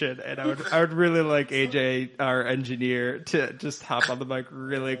preparation, and I would really like AJ, our engineer, to just hop on the mic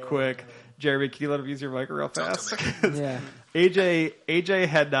really quick. Jeremy, can you let him use your mic real fast? Yeah. AJ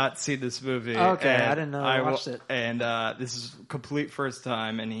had not seen this movie. Okay, and I didn't know I watched it. And this is complete first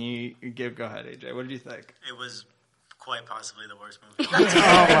time, and go ahead, AJ. What did you think? It was quite possibly the worst movie. Oh my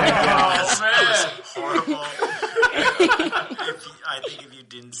god! It was horrible. I think if you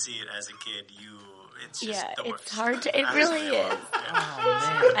didn't see it as a kid, it's just the worst. It's hard to. It really is.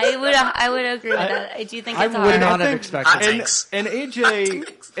 Oh, I would agree with that. I do think it's I would hard. not have expected. And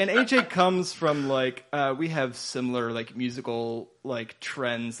AJ comes from like we have similar like musical like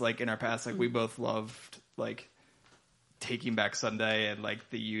trends like in our past. Like we both loved like Taking Back Sunday and like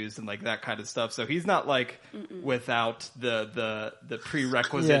The Used and like that kind of stuff. So he's not like without the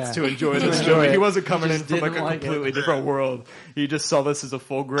prerequisites to enjoy this movie. He wasn't coming in from like a completely different world. He just saw this as a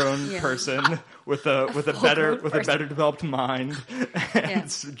full grown person with a better developed mind and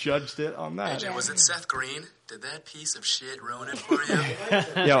judged it on that. AJ, was it Seth Green? Did that piece of shit ruin it for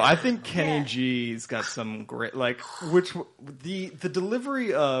you? Yo, I think Kenny G's got some great like the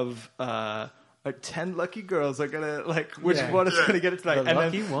delivery of 10 lucky girls are gonna like which one is gonna get it tonight, The and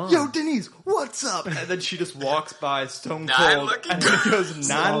lucky then one. yo Denise, what's up? And then she just walks by stone 9 cold, lucky and then it goes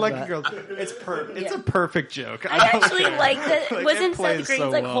 9 Love lucky that. girls. It's It's a perfect joke. I actually like that. Like, Wasn't it plays Seth Green's so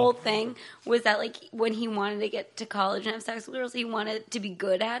like well. whole thing was that like when he wanted to get to college and have sex with girls, he wanted to be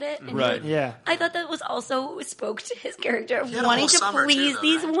good at it. And Right. Yeah. I thought that was also spoke to his character of He had a wanting whole to summer, please too, though,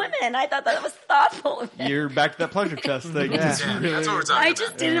 these right? women. I thought that was thoughtful of him. You're back to that pleasure test thing. Yeah. It's Yeah, really- that's what we're talking I about.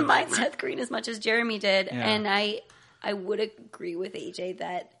 just didn't mind Seth Green as much as Jeremy did, Yeah. and I would agree with AJ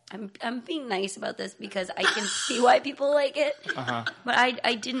that I'm being nice about this because I can see why people like it, but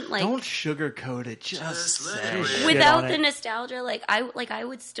I didn't like Don't sugarcoat it. Just let say it it. rip. without on the it. nostalgia. Like I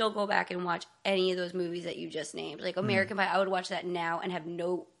would still go back and watch any of those movies that you just named. Like American Pie, I would watch that now and have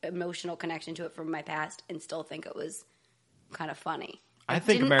no emotional connection to it from my past, and still think it was kind of funny. I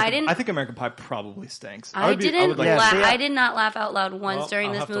think American Pie probably stinks. I would like Yeah, to see it. I did not laugh out loud once Well, during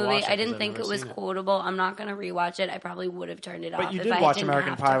I'll this have to movie. watch it I 'cause didn't I've think never it was seen it. quotable. I'm not going to rewatch it. I probably would have turned it off. But you if did I watch didn't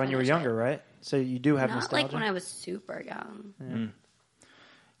American have Pie to when you were finish younger, it. right? So you do have Not nostalgia. like when I was super young.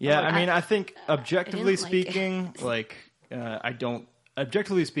 Yeah, Oh, I mean, I think objectively didn't like it. speaking, like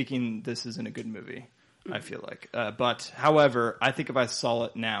objectively speaking, this isn't a good movie. I feel like, but however, I think if I saw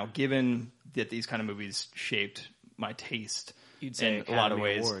it now, given that these kind of movies shaped my taste You'd say in a lot of Academy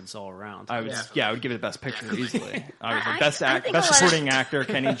ways, Awards all around. I would, I would give it Best Picture easily. I would I best think a lot of- supporting actor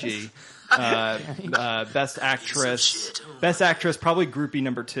Kenny G, Best Actress, Best Actress probably Groupie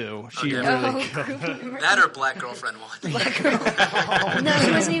number 2. She yeah. really That or Black Girlfriend 1. No,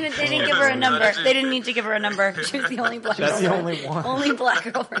 she wasn't even. They didn't give her a number. They didn't need to give her a number. She was the only black. That's the girlfriend. only one. Only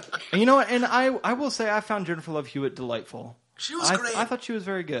black girlfriend. And you know what? And I will say I found Jennifer Love Hewitt delightful. She was great. I thought she was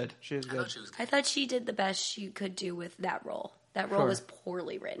very good. She was I good. thought she was I thought she did the best she could do with that role. That role Sure. was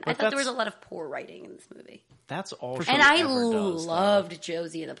poorly written. But I thought there was that's- a lot of poor writing in this movie. That's all. And she I ever does, though. loved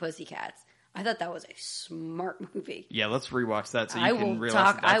Josie and the Pussycats. I thought that was a smart movie. Yeah, let's rewatch that so you I can will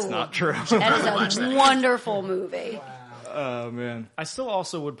realize talk. that's I will. not true. That is a wonderful movie. Oh man. I still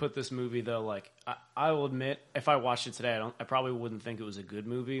also would put this movie though. Like I will admit, if I watched it today, I probably wouldn't think it was a good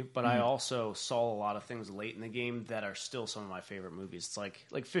movie. But I also saw a lot of things late in the game that are still some of my favorite movies. It's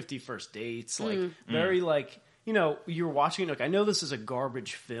like 50 First Dates, like very like. You know, you're watching it. Like, I know this is a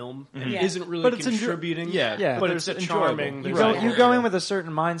garbage film and Yeah. isn't really But it's contributing. Yeah. but But it's it's charming. enjoyable. There's You go, like- you go in with a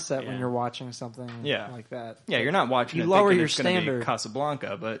certain mindset when Yeah. you're watching something Yeah. like that. Yeah, you're not watching You it lower thinking your it's gonna be standard.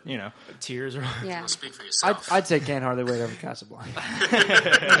 Casablanca, but you know. tears are. Yeah. Speak for yourself. I'd say Can't Hardly Wait over Casablanca.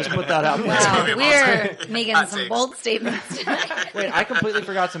 Just put that out there. Wow, movie we're making Hot some takes. bold statements tonight. Wait, I completely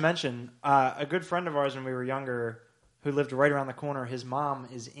forgot to mention a good friend of ours when we were younger, who lived right around the corner. His mom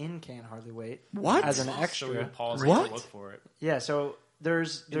is in Can't Hardly Wait. What? As an So we extra. pause What? to look for it. Yeah. So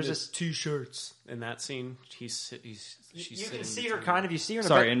there's There's this. T-shirts in that scene. She's You sitting can see her between- kind of. You see her. In a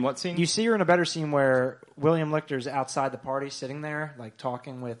Sorry, bet- in what scene? You see her in a better scene where William Lichter's outside the party, sitting there, like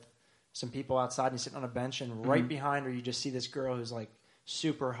talking with some people outside, and he's sitting on a bench, and right behind her, you just see this girl who's like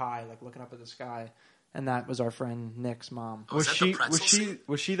super high, like looking up at the sky, and that was our friend Nick's mom. Was that the pretzel scene?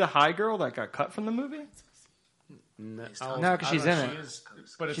 was she the high girl that got cut from the movie? No, because she's in it.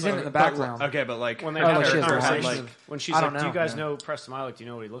 But She's in it in the background. Okay, but like when they Oh, have she their has conversation, voice. when she's I like, don't "Do you know. guys Yeah. know Preston Miley? Do you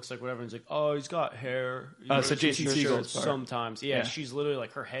know what he looks like? Whatever." And he's like, "Oh, he's got hair." So J.C. Siegel's part. sometimes, yeah, she's literally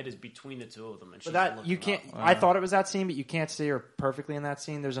like her head is between the two of them, and she's But that looking you can't. up. I thought it was that scene, but you can't see her perfectly in that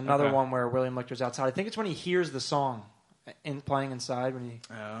scene. There's another Okay. one where William Lichter's outside. I think it's when he hears the song playing inside when he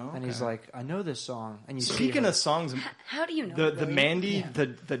and he's like, "I know this song." And you Speaking see of songs, How do you know? the William? Mandy,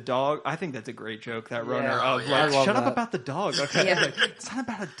 the dog. I think that's a great joke. That runner of yeah. I like, love shut up that. about the dog. Okay, Yeah. Like, it's not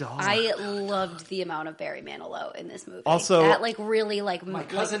about a dog. I loved the amount of Barry Manilow in this movie. Also- that like really like my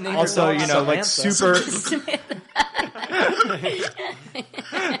cousin named also, her dog you know, like Samantha. super.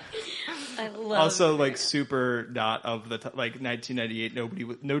 I love Also, like super not of the like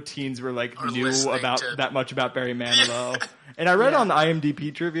 1998. No teens were like Or knew listening about to- that much about Barry Manilow. And I read on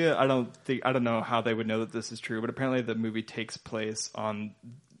IMDb trivia. I don't know how they would know that this is true, but apparently the movie takes place on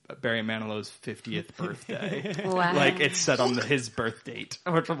Barry Manilow's 50th birthday. Wow. Like it's set on his birth date,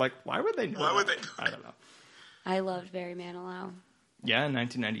 which I'm like, why would they know? Why would that? they? I don't know. I loved Barry Manilow. Yeah, in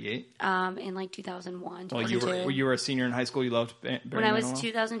 1998. In like 2001. Well, 2002. you were a senior in high school. You loved Barry when I was Manilow?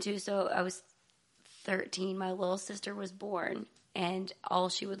 2002, so I was 13. My little sister was born, and all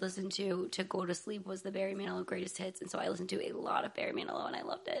she would listen to go to sleep was the Barry Manilow Greatest Hits, and so I listened to a lot of Barry Manilow, and I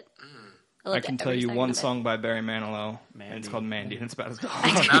loved it. I can tell you one song by Barry Manilow, and Mandy. it's called Mandy, and it's about his dog.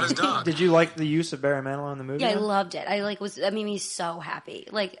 Not his dog. Did you like the use of Barry Manilow in the movie? Yeah, I loved it. That made me so happy.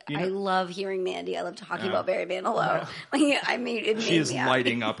 Like, I love hearing Mandy. I love talking about Barry Manilow. Like, it made She is me happy.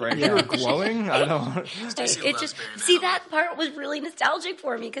 lighting up right now. You're glowing. I don't. Stacey It loves just Barry see Manilow. that part was really nostalgic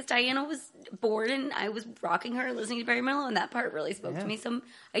for me because Diana was born and I was rocking her and listening to Barry Manilow, and that part really spoke to me. So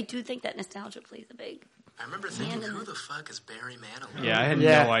I do think that nostalgia plays a big. I remember thinking, who the fuck is Barry Manilow? Yeah, I had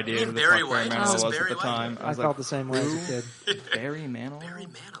Yeah. no idea who And the Barry fuck Barry White. Manilow This was is at Barry the White. time. I was felt like, the same way as a kid. Barry Manilow. Barry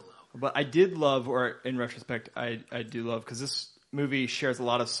Manilow. But I did love, or in retrospect, I do love, because this movie shares a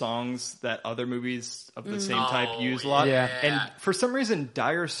lot of songs that other movies of the same type use a lot. Yeah. And for some reason,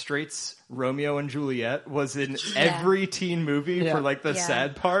 Dire Straits' Romeo and Juliet was in every teen movie for like the Yeah.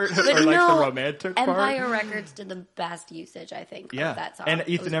 sad part But or like no, the romantic Empire part. Records did the best usage, I think, Yeah, of that song. and It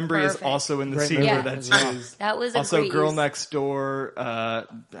Ethan was Embry is perfect. also in the Great scene movie where as that's well. used. That was a Also, great Girl use. Next Door.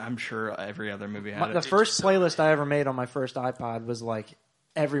 I'm sure every other movie had The it. first playlist I ever made on my first iPod was like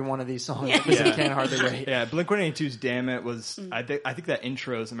every one of these songs. Because I can't hardly wait. Yeah, Blink-182's "Damn It" was. I think that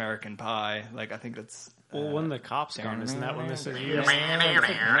intro is American Pie. Like I think that's. Well, when the cops come, isn't that when this is?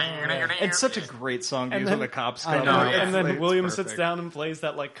 It's such a great song to use when the cops I come. know, Like, yeah. And then it's William perfect. sits down and plays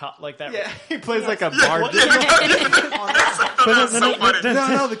that like cop like that. Yeah, he plays like a bar. That's so funny.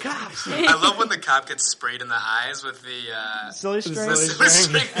 No, the cops. I love when the cop gets sprayed in the eyes with the Silly string. the silly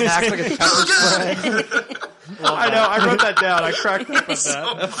string. It acts like it's pepper spray. I know. I wrote that down. I cracked up at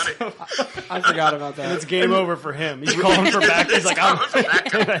So that. funny. I forgot about that. It's game over for him. He's calling for back. He's like, I'm. He's out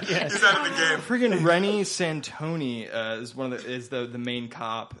of the game. Friggin' Rennie Santoni is the main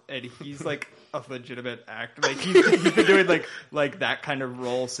cop, and he's like a legitimate actor. Like he's been doing like that kind of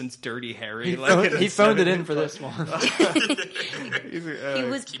role since Dirty Harry. He phoned it in for this one. He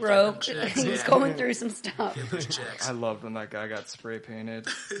was Keep broke. getting checks, He was yeah. going through some stuff. Those checks. I loved when that guy got spray painted.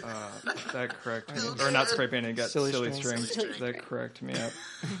 That correct me, or not spray painted, got Silly silly strings. strings. That correct me up.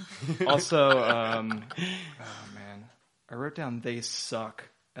 Also, oh man, I wrote down "they suck"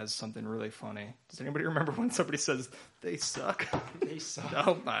 as something really funny. Does anybody remember when somebody says "they suck"? They suck.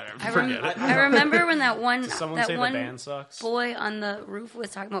 No, forget it. I remember when that one Someone say the one band sucks. boy on the roof was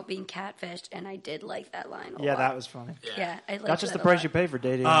talking about being catfished, and I did like that line. A Yeah, lot. that was funny. Yeah, I liked That's just that the a price lot. you pay for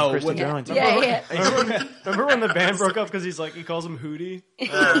dating Oh, Kristen when- Darlington. Yeah. Remember when the band broke up because he's like he calls him Hootie?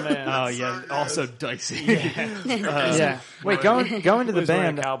 Oh man. Oh yeah, also dicey. Yeah. Wait, going to the He's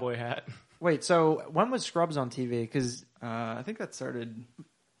wearing band. a cowboy hat. Wait, so when was Scrubs on TV? Because I think that started.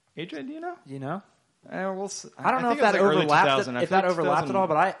 AJ, do you know? you know, I don't know if that overlapped. If that overlapped at all,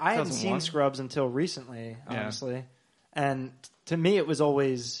 but I hadn't seen 2001. Scrubs until recently, Yeah. honestly. And to me, it was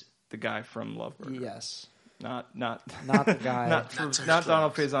always the guy from Love Burger. yes, Not not the guy. not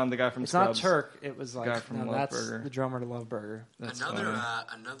Donald Faison, the guy from It's not Scrubs. Turk. It was like Guy from no, Love that's Burger. the drummer to Love Burger. That's Another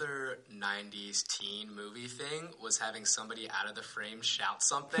funny. another '90s teen movie thing was having somebody out of the frame shout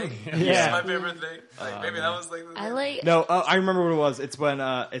something. Yeah. It's my favorite thing. Like maybe that was like. I like. No, I remember what it was. It's when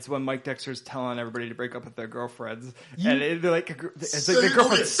Mike Dexter's telling everybody to break up with their girlfriends, and it's like the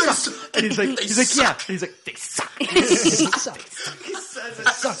girlfriends suck, and he's like yeah, and he's like they suck.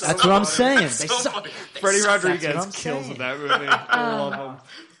 That's what I'm saying. They suck. Freddie That's what Rodriguez I'm kills saying. in that movie. I love him.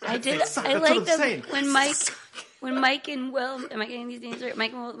 I did. They suck. I That's what like I'm them saying. when Mike when Mike and Will, am I getting these names right?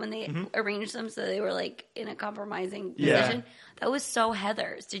 Mike and Will, when they arranged them so they were like in a compromising position, that was so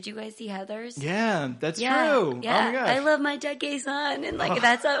Heathers. Did you guys see Heathers? Yeah, that's true. Yeah. Oh my gosh. I love my dead gay son, and like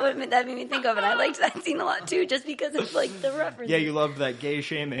that's what that made me think of, and I liked that scene a lot too, just because of like the reference. Yeah, you loved that gay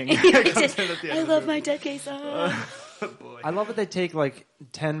shaming. I love my dead gay son. Boy. I love that they take like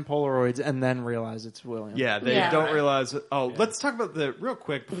 10 Polaroids and then realize it's William. Yeah, they don't realize. Let's talk about real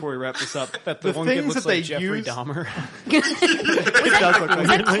quick before we wrap this up. The one kid things looks that they like Jeffrey use. Dahmer. It does look like Was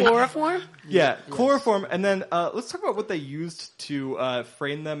that chloroform? Yeah, chloroform. And then let's talk about what they used to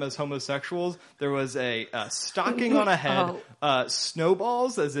frame them as homosexuals. There was a stocking on a head,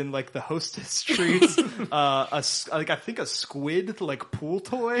 snowballs, as in like the Hostess treats. I think a squid like pool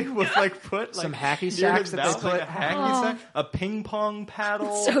toy was like put Some like, hacky near sacks his that mouth, they like put. a hacky sack, a ping pong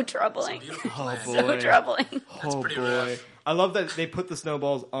paddle. So troubling. Oh boy. So troubling. Oh pretty boy. rough. I love that they put the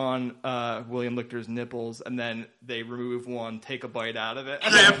snowballs on William Lichter's nipples and then they remove one, take a bite out of it,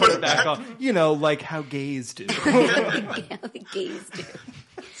 and then put it back on. You know, like how gays do. Yeah, the gays do.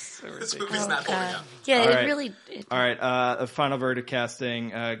 This movie's not holding up. Yeah, All it right. really. All right, a final verdict casting,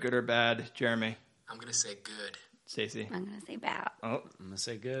 good or bad, Jeremy, I'm gonna say good. Stacey. I'm gonna say bad. Oh, I'm gonna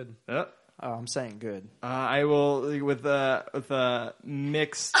say good. Oh, I'm saying good. I will with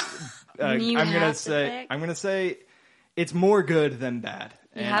mixed. You I'm have to pick? gonna say it's more good than bad,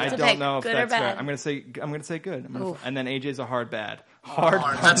 You and have I to don't pick know if good or that's fair. bad. I'm gonna say good. Oof. And then AJ's a hard bad. Hard.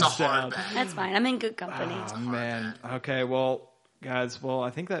 That's a thumbs down. hard bad. That's fine. I'm in good company. Oh, man. Okay, well, guys, I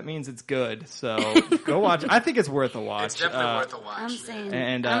think that means it's good. So go watch. I think it's worth a watch. It's definitely worth a watch. I'm saying.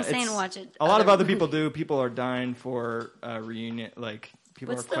 And I'm saying it's- watch it. A lot of other people do. People are dying for a reunion. Like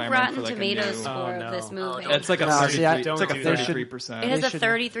people What's are the clamoring Rotten for like Tomatoes a new. score Oh, of this no. movie? It's like a No, 33. see, I- It's like a don't do that. 33%. It has They a should-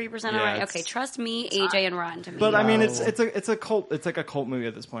 33% Yeah, on it. it's- Okay, trust me, AJ and Rotten Tomatoes. But I mean, No. it's a cult. It's like a cult movie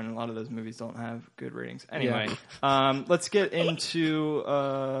at this point, and a lot of those movies don't have good ratings. Anyway, let's get into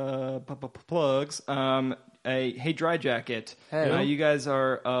plugs. Hey, Dry Jacket. Hey. You guys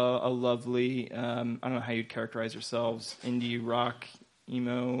are a lovely. I don't know how you'd characterize yourselves. Indie rock,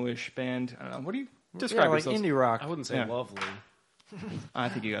 emo-ish band. I don't know. What do you describe Yeah, like yourselves? indie rock. I wouldn't say Yeah. lovely. I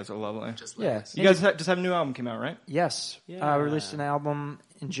think you guys are lovely. Just Yeah. like You guys just have a new album came out, right? Yes. Yeah. Released an album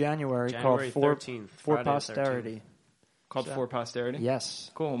in January January called 13th, For Friday the Posterity. Called For Posterity. Yes.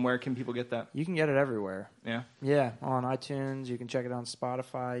 Cool. And where can people get that? You can get it everywhere. Yeah. Yeah, on iTunes. You can check it on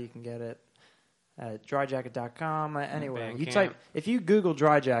Spotify. You can get it at dryjacket.com. Anywhere. You Bandcamp. type, if you Google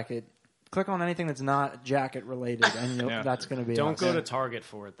Dry Jacket, click on anything that's not jacket related, and Yeah. that's going to be Don't us. go to Target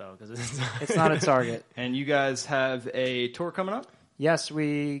for it though, because It's not a Target. And you guys have a tour coming up? Yes,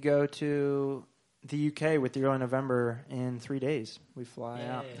 we go to the UK with the early November in 3 days. We fly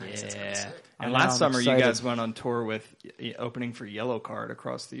out. Yeah. I And know, last I'm summer, you excited. guys went on tour with opening for Yellow Card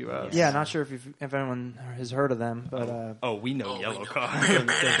across the U.S. Yeah, not sure if anyone has heard of them, but Oh, we know we Yellow know. Card. I can do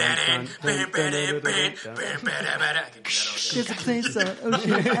that all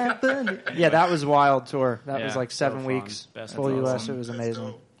day. yeah, that was a wild tour. That Yeah, was like so 7 fun. weeks. Best Full of US. awesome. It was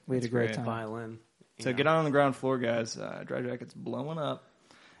amazing. We had a great great. time. violin. So get on the ground floor, guys. Dry Jacket's blowing up.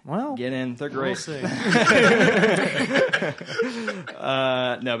 Well, Get in. They're We'll great. see.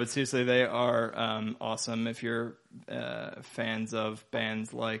 No, but seriously, they are awesome. If you're fans of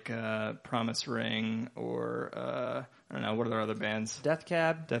bands like Promise Ring or I don't know, what are their other bands? Death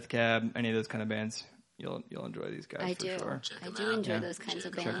Cab. Death Cab, any of those kind of bands, you'll enjoy these guys I for do. sure. I do enjoy those kinds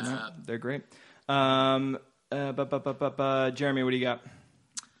of Check bands. them out. They're great. Jeremy, what do you got?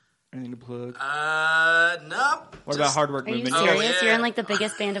 Anything to plug? No. What about Hard Work Are you Movement? Oh, serious? yeah. You're in like the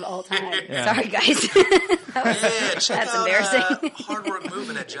biggest band of all time. Yeah. Sorry, guys. Yeah, check That's out embarrassing. Hard Work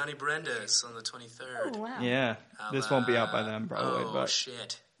Movement at Johnny Brenda's on the 23rd. Oh, wow. Yeah, this won't be out by then probably, Oh, but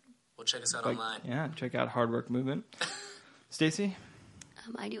shit. Well, check us out online. yeah, check out Hard Work Movement. Stacy,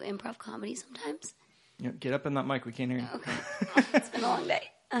 I do improv comedy sometimes. get up in that mic. We can't hear you. Okay. It's been a long day.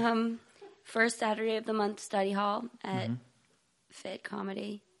 First Saturday of the month, study hall at Fit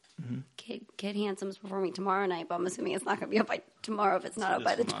Comedy. Kid Handsome's performing tomorrow night, but I'm assuming it's not going to be up by tomorrow if it's not up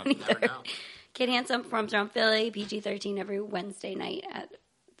by the will not. 23rd. Never know. Kid Handsome performs around Philly, PG-13 every Wednesday night at the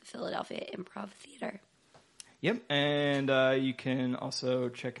Philadelphia Improv Theater. Yep, and you can also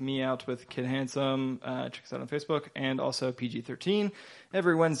check me out with Kid Handsome. Check us out on Facebook, and also PG-13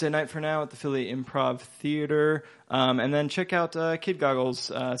 every Wednesday night for now at the Philly Improv Theater. And then check out Kid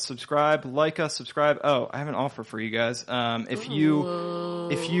Goggles. Subscribe, like us, subscribe. Oh, I have an offer for you guys. If you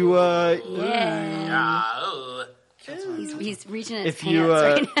Yeah. Oh. He's reaching his If pants you,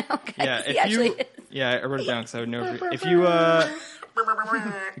 right now, guys. yeah, He if actually you, is. yeah, I wrote it down because I would know. If you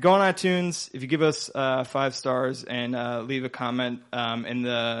go on iTunes, if you give us 5 stars and leave a comment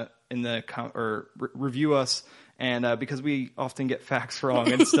review us And because we often get facts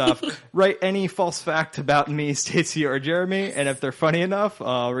wrong and stuff, write any false fact about me, Stacey, or Jeremy, and if they're funny enough,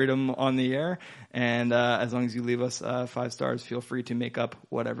 I'll read them on the air. And as long as you leave us 5 stars, feel free to make up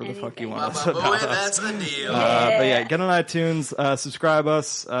whatever the fuck you want us about us. That's the deal. But yeah, get on iTunes, subscribe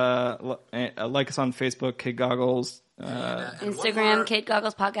us, like us on Facebook, Kid Goggles. Instagram, Kid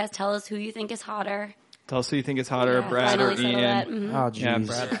Goggles Podcast. Tell us who you think is hotter. Tell us who you think is hotter, Brad or Ian. Mm-hmm. Oh, geez. Yeah,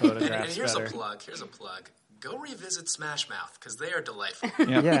 Brad photographs. Here's a plug. Go revisit Smash Mouth because they are delightful.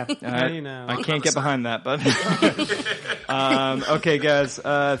 Yeah. I can't get behind that, but okay, guys.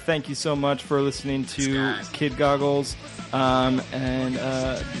 Thank you so much for listening to Kid Goggles, and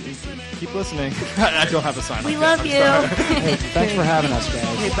keep listening. I don't have a sign. We love you. Hey, thanks for having us, guys.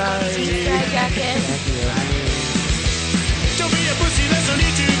 Hey, bye. Thank you.